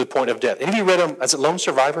to the point of death. Have you read as a Lone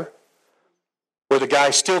Survivor? Where the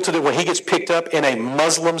guy when he gets picked up in a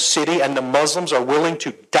Muslim city and the Muslims are willing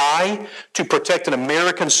to die to protect an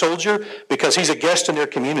American soldier because he's a guest in their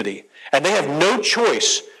community. And they have no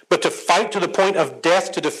choice but to fight to the point of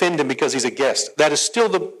death to defend him because he's a guest. That is still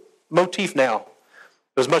the motif now.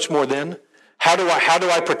 There's much more then. How do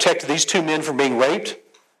I protect these 2 men from being raped?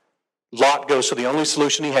 Lot goes to the only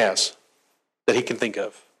solution he has that he can think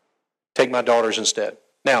of. Take my daughters instead.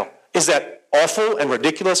 Now, Is that awful and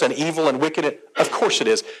ridiculous and evil and wicked? Of course it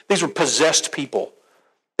is. These were possessed people.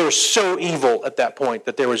 They were so evil at that point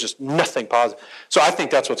that there was just nothing positive. So I think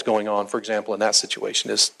that's what's going on, for example, in that situation.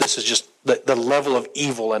 This is just the level of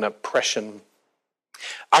evil and oppression.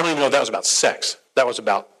 I don't even know if that was about sex. That was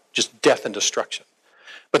about just death and destruction.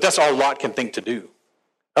 But that's all Lot can think to do.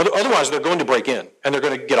 Otherwise, they're going to break in, and they're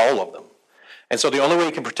going to get all of them. And so the only way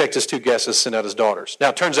he can protect his two guests is send out his daughters. Now,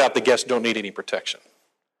 it turns out the guests don't need any protection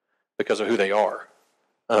because of who they are.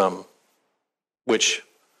 Which,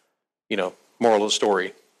 moral of the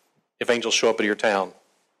story, if angels show up at your town,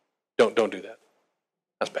 don't do that.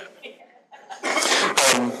 That's bad.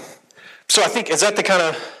 So I think, is that the kind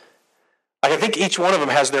of, I think each one of them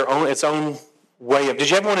has its own way of, did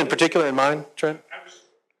you have one in particular in mind, Trent?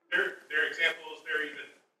 Their examples, they're even,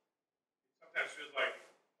 sometimes feels like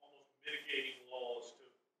almost mitigating laws to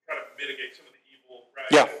try to mitigate some of the evil,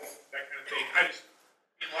 right? Yeah. That kind of thing.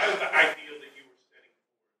 In light of the ideal that you were setting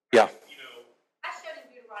for. Yeah. I showed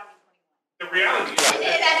in Deuteronomy 21. The reality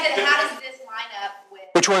is how does this line up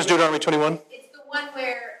with... Which one is Deuteronomy 21? It's the one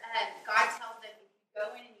where God tells them if you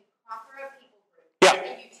go in and you conquer a people group, Yeah.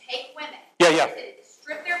 and you take women, Yeah.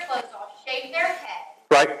 strip their clothes off, shave their head,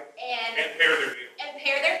 Right. and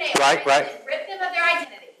pare their nails. Right. Right. And rip them of their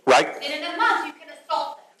identity. Right. Then in a month you can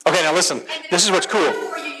assault them. Okay, now listen. And then This is what's cool.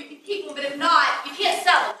 For you can keep them, but if not, you can't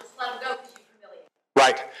sell them. Just let them go because you humiliate them.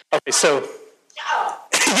 Right. Okay, so... Oh.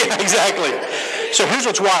 Yeah, exactly. So here's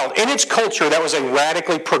what's wild. In its culture, that was a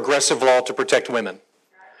radically progressive law to protect women.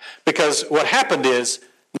 Because what happened is,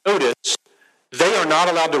 notice, they are not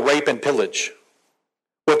allowed to rape and pillage.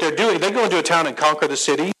 What they're doing, they go into a town and conquer the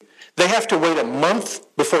city. They have to wait a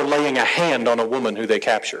month before laying a hand on a woman who they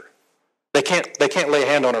capture. They can't lay a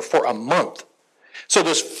hand on her for a month. So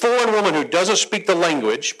this foreign woman who doesn't speak the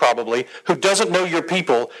language, probably, who doesn't know your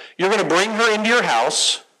people, you're going to bring her into your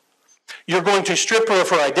house. You're going to strip her of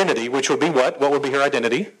her identity, which would be what? What would be her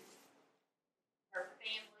identity? Her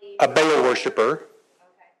family. A Baal worshiper. Okay.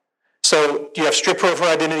 So you have stripped her of her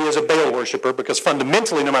identity as a Baal worshiper, because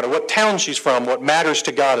fundamentally, no matter what town she's from, what matters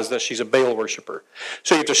to God is that she's a Baal worshiper.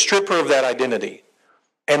 So you have to strip her of that identity.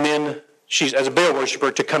 And then she's, as a Baal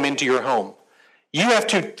worshiper, to come into your home. You have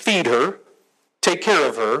to feed her, take care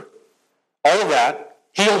of her, all of that,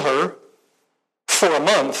 heal her for a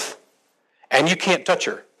month, and you can't touch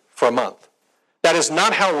her for a month. That's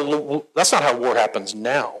not how war happens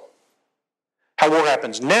now. How war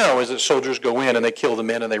happens now is that soldiers go in and they kill the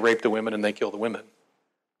men and they rape the women and they kill the women.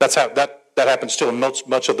 That's how that happens still in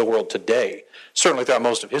much of the world today, certainly throughout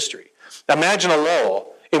most of history. Imagine a law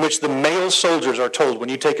in which the male soldiers are told, when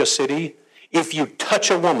you take a city, if you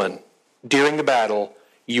touch a woman during the battle,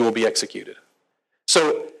 you will be executed.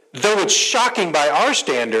 So, though it's shocking by our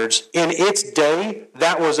standards, in its day,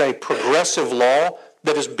 that was a progressive law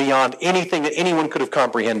that is beyond anything that anyone could have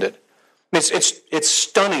comprehended. It's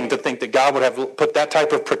stunning to think that God would have put that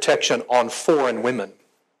type of protection on foreign women.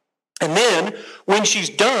 And then, when she's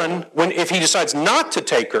done, if he decides not to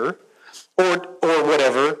take her, or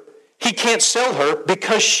whatever, he can't sell her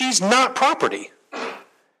because she's not property.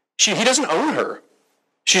 He doesn't own her.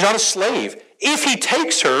 She's not a slave. If he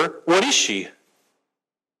takes her, what is she?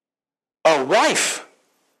 A wife.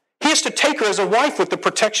 He has to take her as a wife with the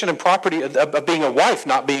protection and property of being a wife,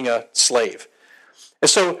 not being a slave. And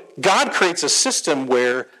so God creates a system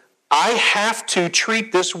where I have to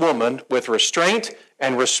treat this woman with restraint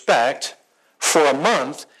and respect for a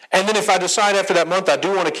month, and then if I decide after that month I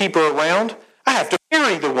do want to keep her around, I have to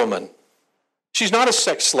marry the woman. She's not a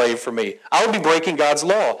sex slave for me. I would be breaking God's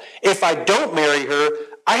law. If I don't marry her,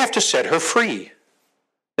 I have to set her free.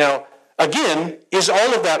 Now, again, is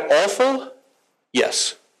all of that awful?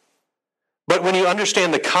 Yes. But when you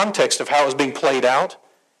understand the context of how it was being played out,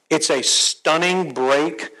 it's a stunning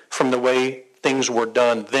break from the way things were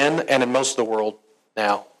done then and in most of the world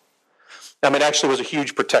now. It actually was a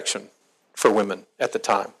huge protection for women at the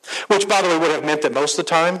time, which, by the way, would have meant that most of the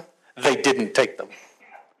time, they didn't take them.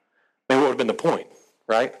 What would have been the point,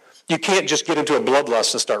 right? You can't just get into a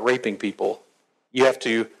bloodlust and start raping people. You have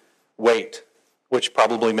to wait, which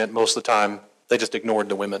probably meant most of the time they just ignored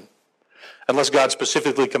the women. Unless God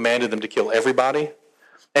specifically commanded them to kill everybody.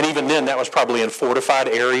 And even then, that was probably in fortified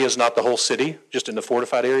areas, not the whole city, just in the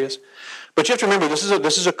fortified areas. But you have to remember, this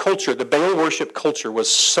is a culture. The Baal worship culture was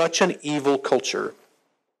such an evil culture.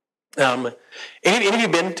 Any of you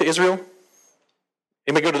been to Israel?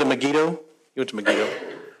 Anybody go to the Megiddo? You went to Megiddo.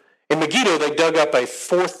 In Megiddo, they dug up a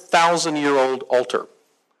 4,000-year-old altar,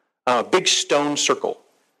 a big stone circle,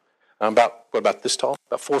 about this tall,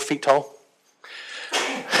 about 4 feet tall.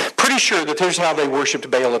 Pretty pretty sure that here's how they worshipped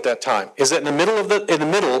Baal at that time. Is that in the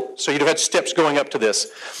middle, so you'd have had steps going up to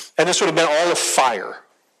this, and this would have been all of fire,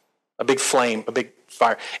 a big flame, a big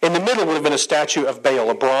fire. In the middle would have been a statue of Baal,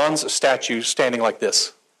 a bronze statue standing like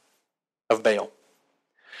this, of Baal.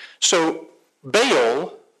 So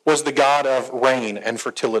Baal was the god of rain and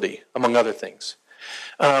fertility, among other things.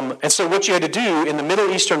 And so what you had to do in the Middle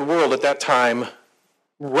Eastern world at that time,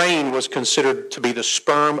 rain was considered to be the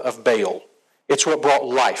sperm of Baal. It's what brought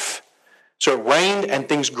life. So it rained and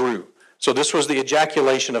things grew. So this was the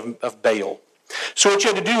ejaculation of Baal. So what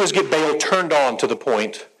you had to do is get Baal turned on to the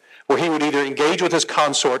point where he would either engage with his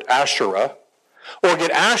consort Asherah, or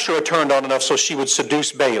get Asherah turned on enough so she would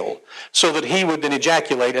seduce Baal, so that he would then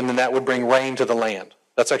ejaculate, and then that would bring rain to the land.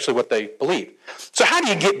 That's actually what they believed. So how do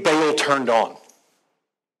you get Baal turned on?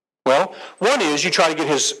 Well, one is you try to get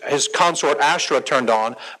his consort Asherah turned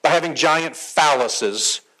on by having giant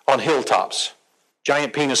phalluses on hilltops,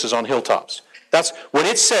 giant penises on hilltops. That's when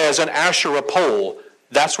it says an Asherah pole,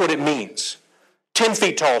 that's what it means. 10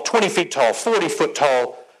 feet tall, 20 feet tall, 40 foot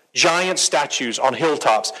tall, giant statues on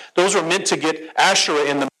hilltops. Those are meant to get Asherah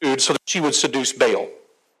in the mood so that she would seduce Baal.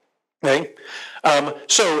 Okay?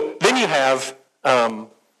 So then you have, or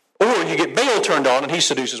you get Baal turned on and he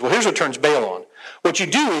seduces. Well, here's what turns Baal on. What you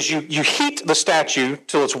do is you heat the statue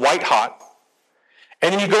till it's white hot,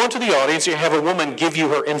 and then you go into the audience and you have a woman give you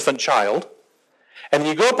her infant child, and then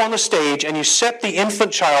you go up on the stage and you set the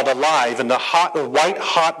infant child alive in the white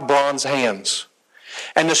hot bronze hands.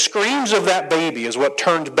 And the screams of that baby is what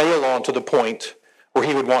turned Baal on to the point where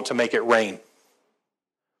he would want to make it rain.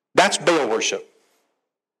 That's Baal worship.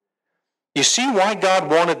 You see why God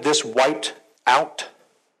wanted this wiped out,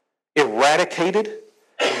 eradicated?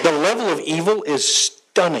 The level of evil is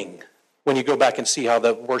stunning when you go back and see how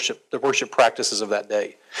the worship practices of that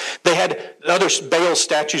day. They had other Baal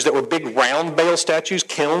statues that were big round Baal statues,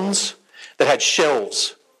 kilns, that had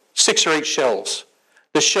shelves, 6 or 8 shelves.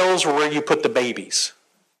 The shelves were where you put the babies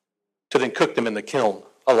to then cook them in the kiln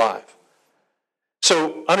alive.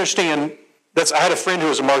 So understand, I had a friend who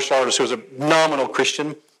was a martial artist who was a nominal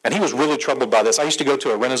Christian, and he was really troubled by this. I used to go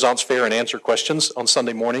to a Renaissance fair and answer questions on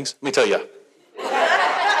Sunday mornings. Let me tell you.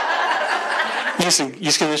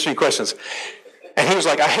 You can answer any questions. And he was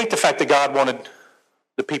like, I hate the fact that God wanted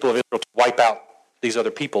the people of Israel to wipe out these other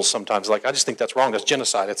peoples sometimes. Like, I just think that's wrong. That's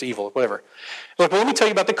genocide. That's evil. Whatever. I was like, well, let me tell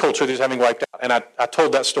you about the culture that is having wiped out. And I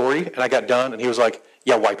told that story, and I got done, and he was like,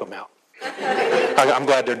 yeah, wipe them out. I'm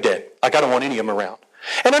glad they're dead. Like, I don't want any of them around.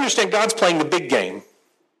 And understand, God's playing the big game.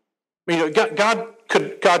 God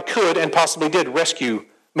could and possibly did rescue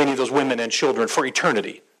many of those women and children for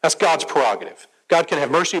eternity. That's God's prerogative. God can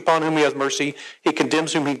have mercy upon whom he has mercy. He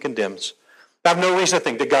condemns whom he condemns. I have no reason to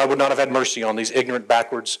think that God would not have had mercy on these ignorant,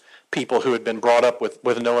 backwards people who had been brought up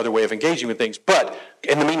with no other way of engaging with things. But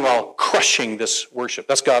in the meanwhile, crushing this worship.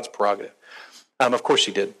 That's God's prerogative. Of course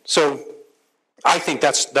he did. So I think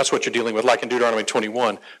that's what you're dealing with, like in Deuteronomy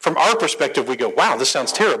 21. From our perspective, we go, wow, this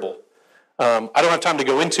sounds terrible. I don't have time to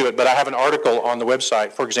go into it, but I have an article on the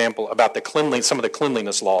website, for example, about some of the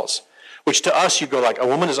cleanliness laws, which to us, you go like, a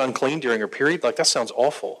woman is unclean during her period? Like, that sounds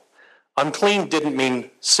awful. Unclean didn't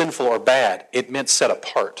mean sinful or bad. It meant set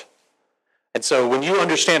apart. And so when you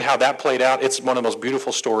understand how that played out, it's one of the most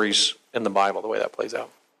beautiful stories in the Bible, the way that plays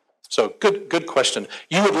out. So good question.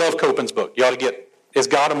 You would love Copen's book. You ought to get, Is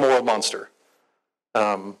God a Moral Monster?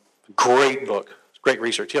 Great book. Great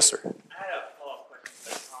research. Yes, sir. I had a follow-up question to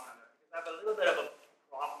that comment. I have a little bit of a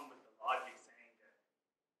problem with the logic saying that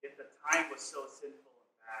if the time was so sinful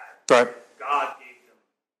and bad, right, God gave them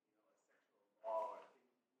a law or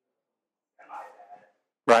semi-bad.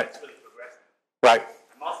 Right. It's really progressive. Right.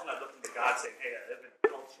 I'm also not looking at God saying, hey, I live in a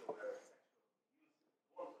culture where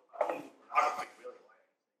only pornography really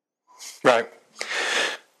like. Right.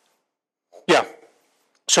 Yeah.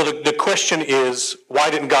 So the question is, why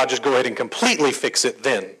didn't God just go ahead and completely fix it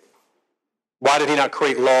then? Why did he not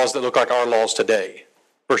create laws that look like our laws today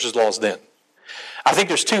versus laws then? I think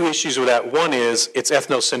there's 2 issues with that. One is it's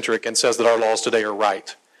ethnocentric and says that our laws today are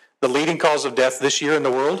right. The leading cause of death this year in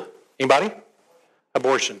the world, anybody?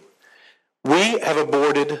 Abortion. We have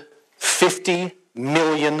aborted 50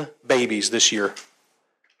 million babies this year.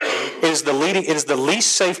 It is the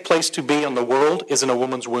least safe place to be in the world is in a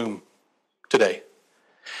woman's womb today.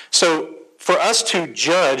 So for us to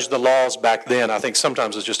judge the laws back then, I think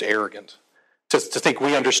sometimes is just arrogant. To think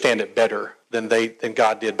we understand it better than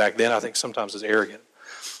God did back then, I think sometimes is arrogant.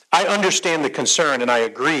 I understand the concern, and I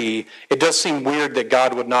agree. It does seem weird that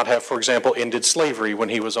God would not have, for example, ended slavery when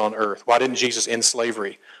he was on earth. Why didn't Jesus end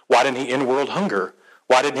slavery? Why didn't he end world hunger?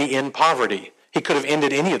 Why didn't he end poverty? He could have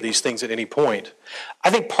ended any of these things at any point. I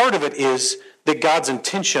think part of it is that God's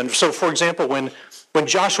intention, so for example, when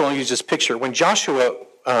Joshua, I'll use this picture, when Joshua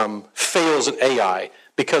fails at Ai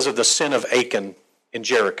because of the sin of Achan in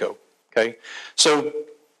Jericho, okay? So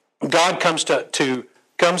God comes to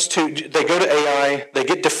they go to Ai, they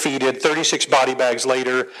get defeated, 36 body bags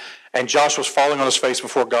later, and Joshua's falling on his face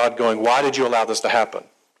before God going, why did you allow this to happen?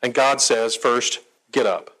 And God says, first, get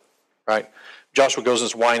up, right? Joshua goes and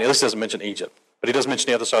is whining. This doesn't mention Egypt, but he does mention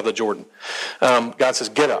the other side of the Jordan. God says,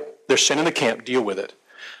 get up. There's sin in the camp. Deal with it.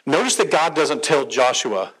 Notice that God doesn't tell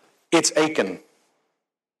Joshua, it's Achan.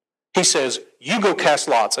 He says, you go cast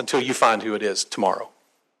lots until you find who it is tomorrow.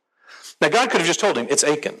 Now, God could have just told him, it's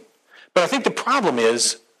Achan. But I think the problem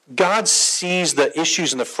is, God sees the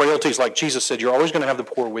issues and the frailties, like Jesus said, you're always going to have the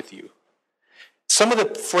poor with you. Some of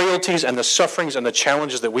the frailties and the sufferings and the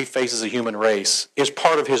challenges that we face as a human race is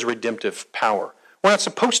part of his redemptive power. We're not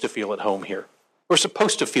supposed to feel at home here. We're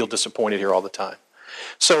supposed to feel disappointed here all the time.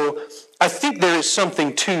 So I think there is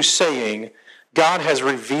something to saying God has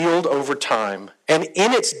revealed over time, and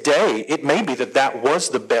in its day, it may be that was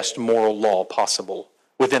the best moral law possible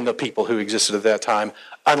within the people who existed at that time,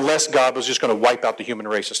 unless God was just going to wipe out the human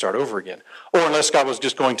race and start over again. Or unless God was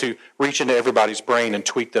just going to reach into everybody's brain and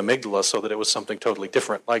tweak the amygdala so that it was something totally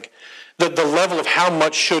different. Like, the level of how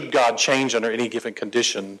much should God change under any given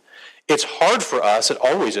condition, it's hard for us, it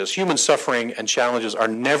always is. Human suffering and challenges we're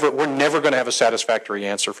never going to have a satisfactory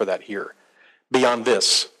answer for that here. Beyond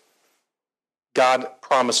this, God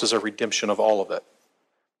promises a redemption of all of it.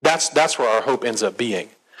 That's where our hope ends up being.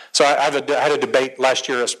 So I had a debate last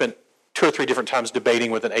year. I spent 2 or 3 different times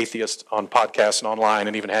debating with an atheist on podcasts and online,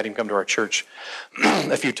 and even had him come to our church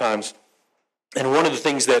a few times. And one of the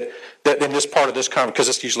things that in this part of this conversation, because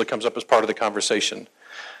this usually comes up as part of the conversation,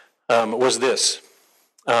 was this.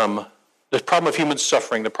 The problem of human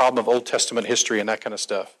suffering, the problem of Old Testament history and that kind of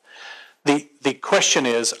stuff. The question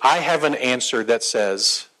is, I have an answer that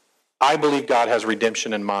says, I believe God has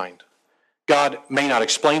redemption in mind. God may not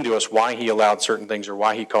explain to us why he allowed certain things or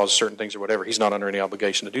why he caused certain things or whatever. He's not under any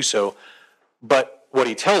obligation to do so. But what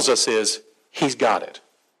he tells us is he's got it.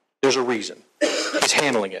 There's a reason. He's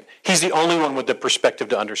handling it. He's the only one with the perspective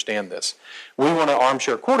to understand this. We want to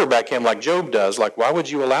armchair quarterback him like Job does. Like, why would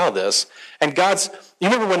you allow this? And you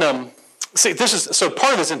remember when, so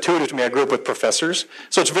part of this is intuitive to me. I grew up with professors.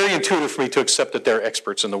 So it's very intuitive for me to accept that they're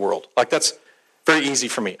experts in the world. Like, that's very easy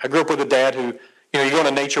for me. I grew up with a dad who, you go on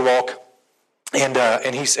a nature walk, and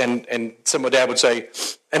some dad would say,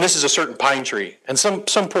 and this is a certain pine tree. And some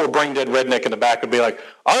poor brain dead redneck in the back would be like,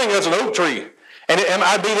 I think that's an oak tree. And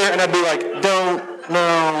I'd be there and I'd be like, no.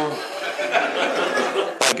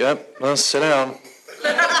 Like, let's sit down.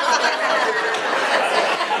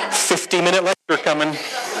 50-minute lecture coming.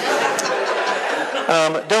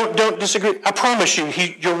 Don't disagree. I promise you,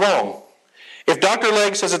 you're wrong. If Dr.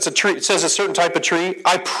 Legg says it's a tree, it says a certain type of tree,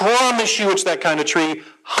 I promise you it's that kind of tree,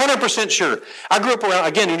 100% sure. I grew up around,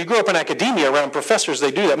 again, when you grew up in academia around professors,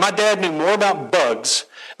 they do that. My dad knew more about bugs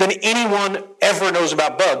than anyone ever knows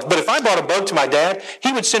about bugs. But if I brought a bug to my dad,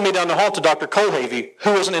 he would send me down the hall to Dr. Colhavy,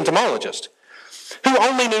 who was an entomologist, who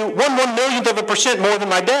only knew 1/1,000,000% more than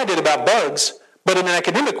my dad did about bugs. But in an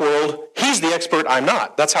academic world, he's the expert, I'm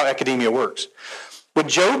not. That's how academia works. When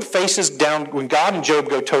God and Job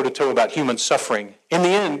go toe-to-toe about human suffering, in the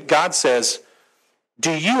end, God says,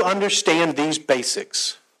 do you understand these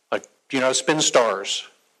basics? Like, do you know how to spin stars?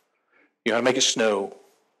 Do you know how to make it snow? Do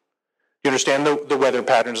you understand the weather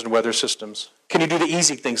patterns and weather systems? Can you do the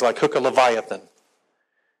easy things like hook a Leviathan?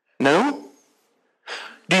 No?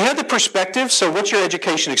 Do you have the perspective? So what's your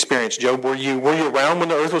education experience, Job? Were you around when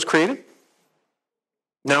the earth was created?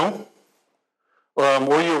 No?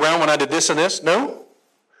 Were you around when I did this and this? No?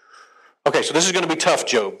 Okay, so this is going to be tough,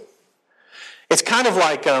 Job. It's kind of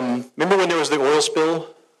like, remember when there was the oil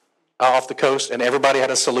spill off the coast and everybody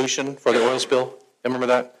had a solution for the oil spill? Remember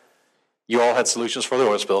that? You all had solutions for the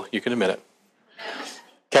oil spill. You can admit it.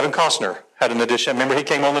 Kevin Costner had an addition. Remember, he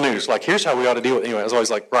came on the news. Like, here's how we ought to deal with it. Anyway, I was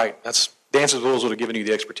always like, right, Dances with Wolves would have given you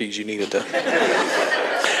the expertise you needed to.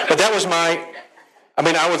 But that was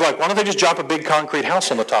I was like, why don't they just drop a big concrete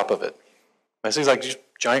house on the top of it? It seems like just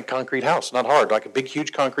giant concrete house, not hard. Like a big,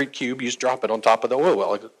 huge concrete cube, you just drop it on top of the oil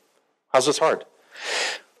well. Like, how's this hard?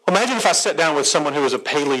 Imagine if I sat down with someone who was a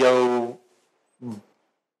paleo,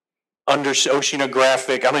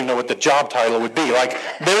 oceanographic, I don't even know what the job title would be. Like,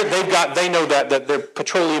 they know that they're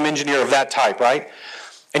petroleum engineer of that type, right?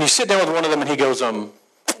 And you sit down with one of them and he goes, what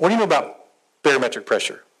do you know about barometric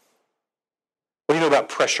pressure? What do you know about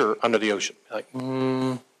pressure under the ocean? Like,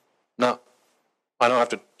 no. I don't have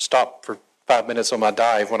to stop for 5 minutes on my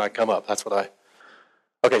dive when I come up. That's what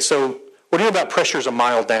Okay, so what do you know about pressures a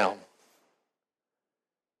mile down?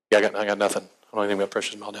 Yeah, I got nothing. I don't know anything about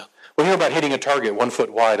pressures a mile down. What do you know about hitting a target 1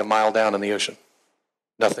 foot wide a mile down in the ocean?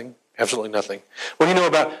 Nothing. Absolutely nothing. What do you know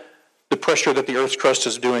about the pressure that the Earth's crust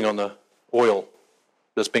is doing on the oil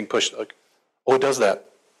that's being pushed? Oh, it does that.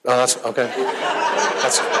 Oh, that's okay.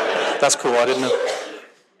 That's cool. I didn't know.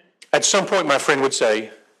 At some point, my friend would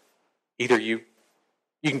say, either you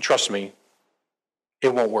can trust me,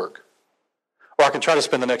 it won't work. Or I can try to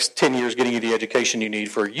spend the next 10 years getting you the education you need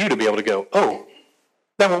for you to be able to go, oh,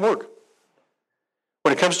 that won't work.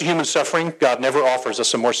 When it comes to human suffering, God never offers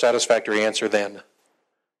us a more satisfactory answer than,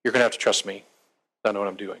 you're going to have to trust me. I know what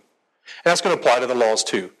I'm doing. And that's going to apply to the laws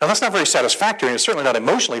too. Now, that's not very satisfactory, and it's certainly not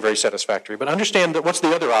emotionally very satisfactory, but understand that what's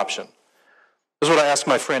the other option? This is what I asked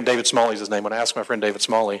my friend David Smalley's his name. When I asked my friend David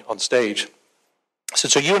Smalley on stage, I said,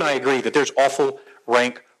 so you and I agree that there's awful,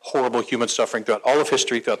 rank, horrible human suffering throughout all of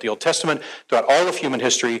history, throughout the Old Testament, throughout all of human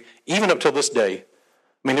history, even up till this day.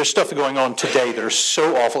 I mean, there's stuff going on today that are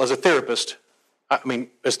so awful. As a therapist,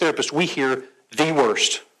 we hear the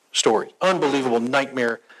worst stories, unbelievable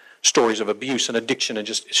nightmare stories of abuse and addiction, and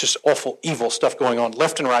it's just awful, evil stuff going on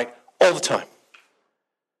left and right all the time.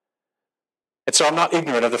 And so I'm not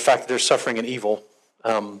ignorant of the fact that there's suffering and evil.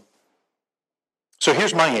 So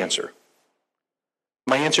here's my answer.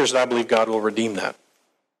 My answer is that I believe God will redeem that.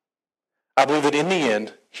 I believe that in the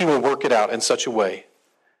end, he will work it out in such a way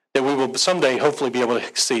that we will someday hopefully be able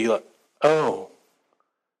to see, oh,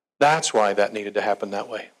 that's why that needed to happen that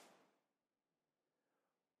way.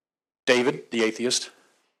 David, the atheist,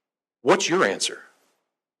 what's your answer?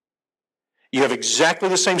 You have exactly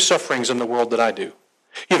the same sufferings in the world that I do.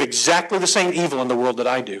 You have exactly the same evil in the world that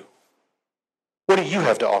I do. What do you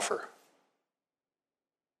have to offer?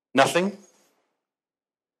 Nothing?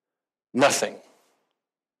 Nothing.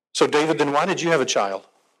 So David, then why did you have a child?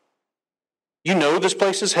 You know this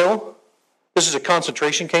place is hell? This is a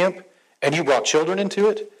concentration camp, and you brought children into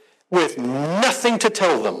it with nothing to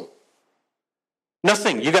tell them.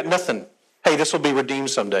 Nothing. You got nothing. Hey, this will be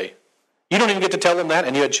redeemed someday. You don't even get to tell them that,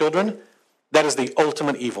 and you had children? That is the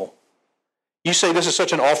ultimate evil. You say this is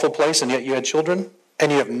such an awful place, and yet you had children,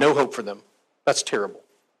 and you have no hope for them. That's terrible.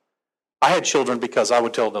 I had children because I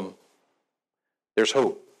would tell them, there's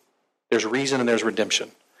hope. There's reason and there's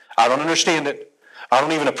redemption. I don't understand it. I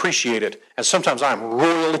don't even appreciate it. And sometimes I'm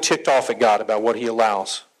royally ticked off at God about what he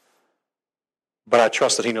allows. But I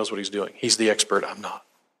trust that he knows what he's doing. He's the expert. I'm not.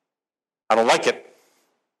 I don't like it,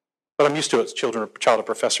 but I'm used to it as child of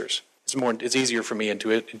professors. It's easier for me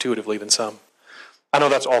intuitively than some. I know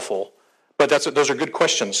that's awful, but those are good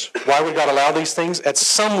questions. Why would God allow these things? At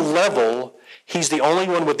some level, he's the only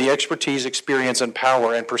one with the expertise, experience, and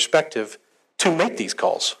power and perspective to make these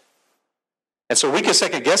calls. And so we can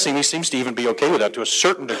second guess him. He seems to even be okay with that to a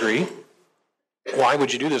certain degree. Why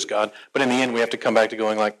would you do this, God? But in the end, we have to come back to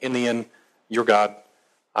going in the end, you're God,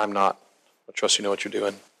 I'm not. I trust you know what you're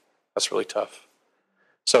doing. That's really tough.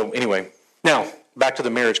 So anyway, now back to the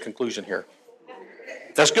marriage conclusion here.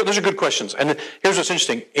 That's good. Those are good questions. And here's what's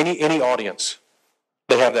interesting. Any audience,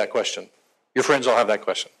 they have that question. Your friends all have that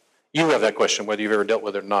question. You have that question, whether you've ever dealt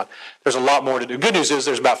with it or not. There's a lot more to do. Good news is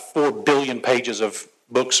there's about 4 billion pages of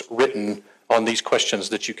books written on these questions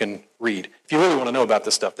that you can read. If you really want to know about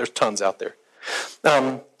this stuff, there's tons out there.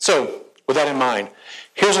 So with that in mind,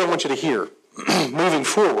 here's what I want you to hear. Moving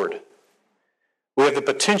forward, we have the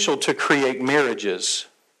potential to create marriages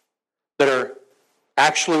that are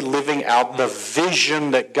actually living out the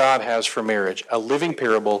vision that God has for marriage, a living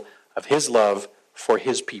parable of his love for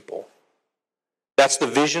his people. That's the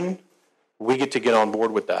vision. We get to get on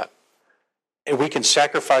board with that. And we can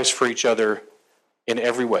sacrifice for each other in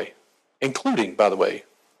every way, including, by the way,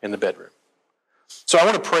 in the bedroom. So I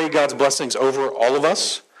want to pray God's blessings over all of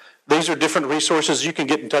us. These are different resources. You can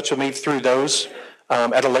get in touch with me through those.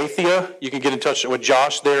 At Aletheia, you can get in touch with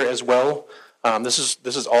Josh there as well. This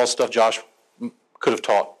is all stuff Josh could have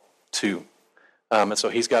taught too. And so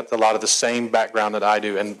he's got a lot of the same background that I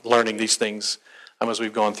do and learning these things as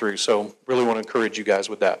we've gone through. So really want to encourage you guys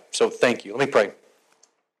with that. So thank you. Let me pray.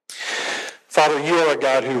 Father, you are a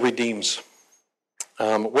God who redeems.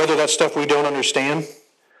 Whether that's stuff we don't understand,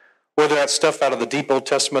 whether that's stuff out of the deep Old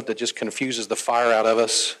Testament that just confuses the fire out of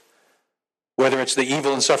us, whether it's the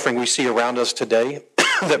evil and suffering we see around us today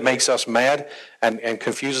that makes us mad and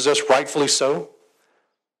confuses us, rightfully so.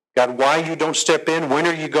 God, why you don't step in, when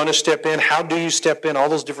are you going to step in, how do you step in, all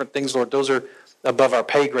those different things, Lord, those are above our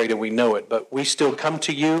pay grade and we know it, but we still come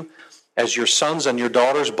to you as your sons and your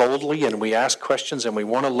daughters boldly, and we ask questions and we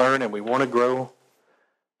want to learn and we want to grow.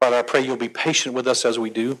 Father, I pray you'll be patient with us as we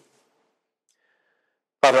do.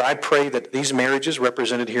 Father, I pray that these marriages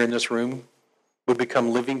represented here in this room would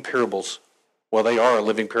become living parables Well, they are a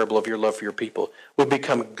living parable of your love for your people. Would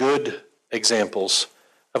become good examples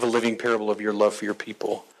of a living parable of your love for your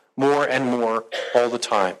people. More and more all the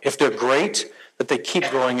time. If they're great, that they keep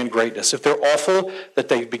growing in greatness. If they're awful, that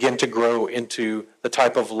they begin to grow into the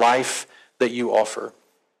type of life that you offer.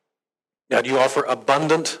 God, you offer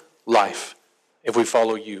abundant life if we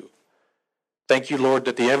follow you. Thank you, Lord,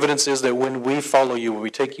 that the evidence is that when we follow you, when we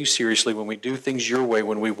take you seriously, when we do things your way,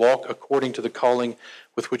 when we walk according to the calling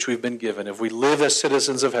with which we've been given, if we live as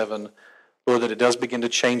citizens of heaven, Lord, that it does begin to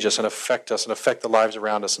change us and affect the lives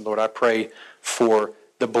around us. And Lord, I pray for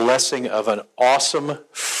the blessing of an awesome,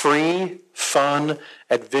 free, fun,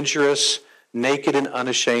 adventurous, naked and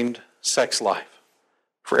unashamed sex life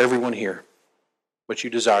for everyone here, what you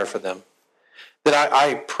desire for them. That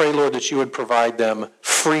I pray, Lord, that you would provide them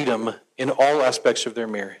freedom in all aspects of their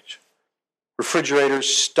marriage.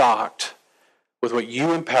 Refrigerators stocked with what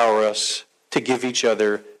you empower us to give each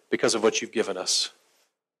other because of what you've given us.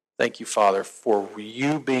 Thank you, Father, for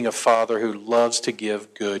you being a Father who loves to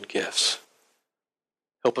give good gifts.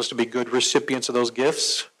 Help us to be good recipients of those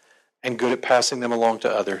gifts and good at passing them along to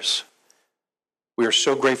others. We are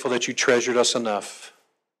so grateful that you treasured us enough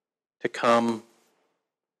to come,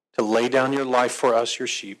 to lay down your life for us, your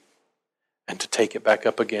sheep, and to take it back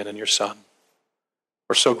up again in your Son.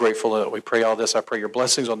 We're so grateful that we pray all this. I pray your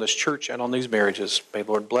blessings on this church and on these marriages. May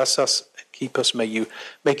the Lord bless us and keep us. May you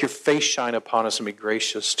make your face shine upon us and be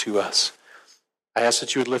gracious to us. I ask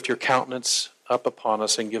that you would lift your countenance up upon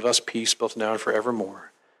us and give us peace both now and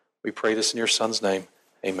forevermore. We pray this in your Son's name.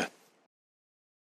 Amen.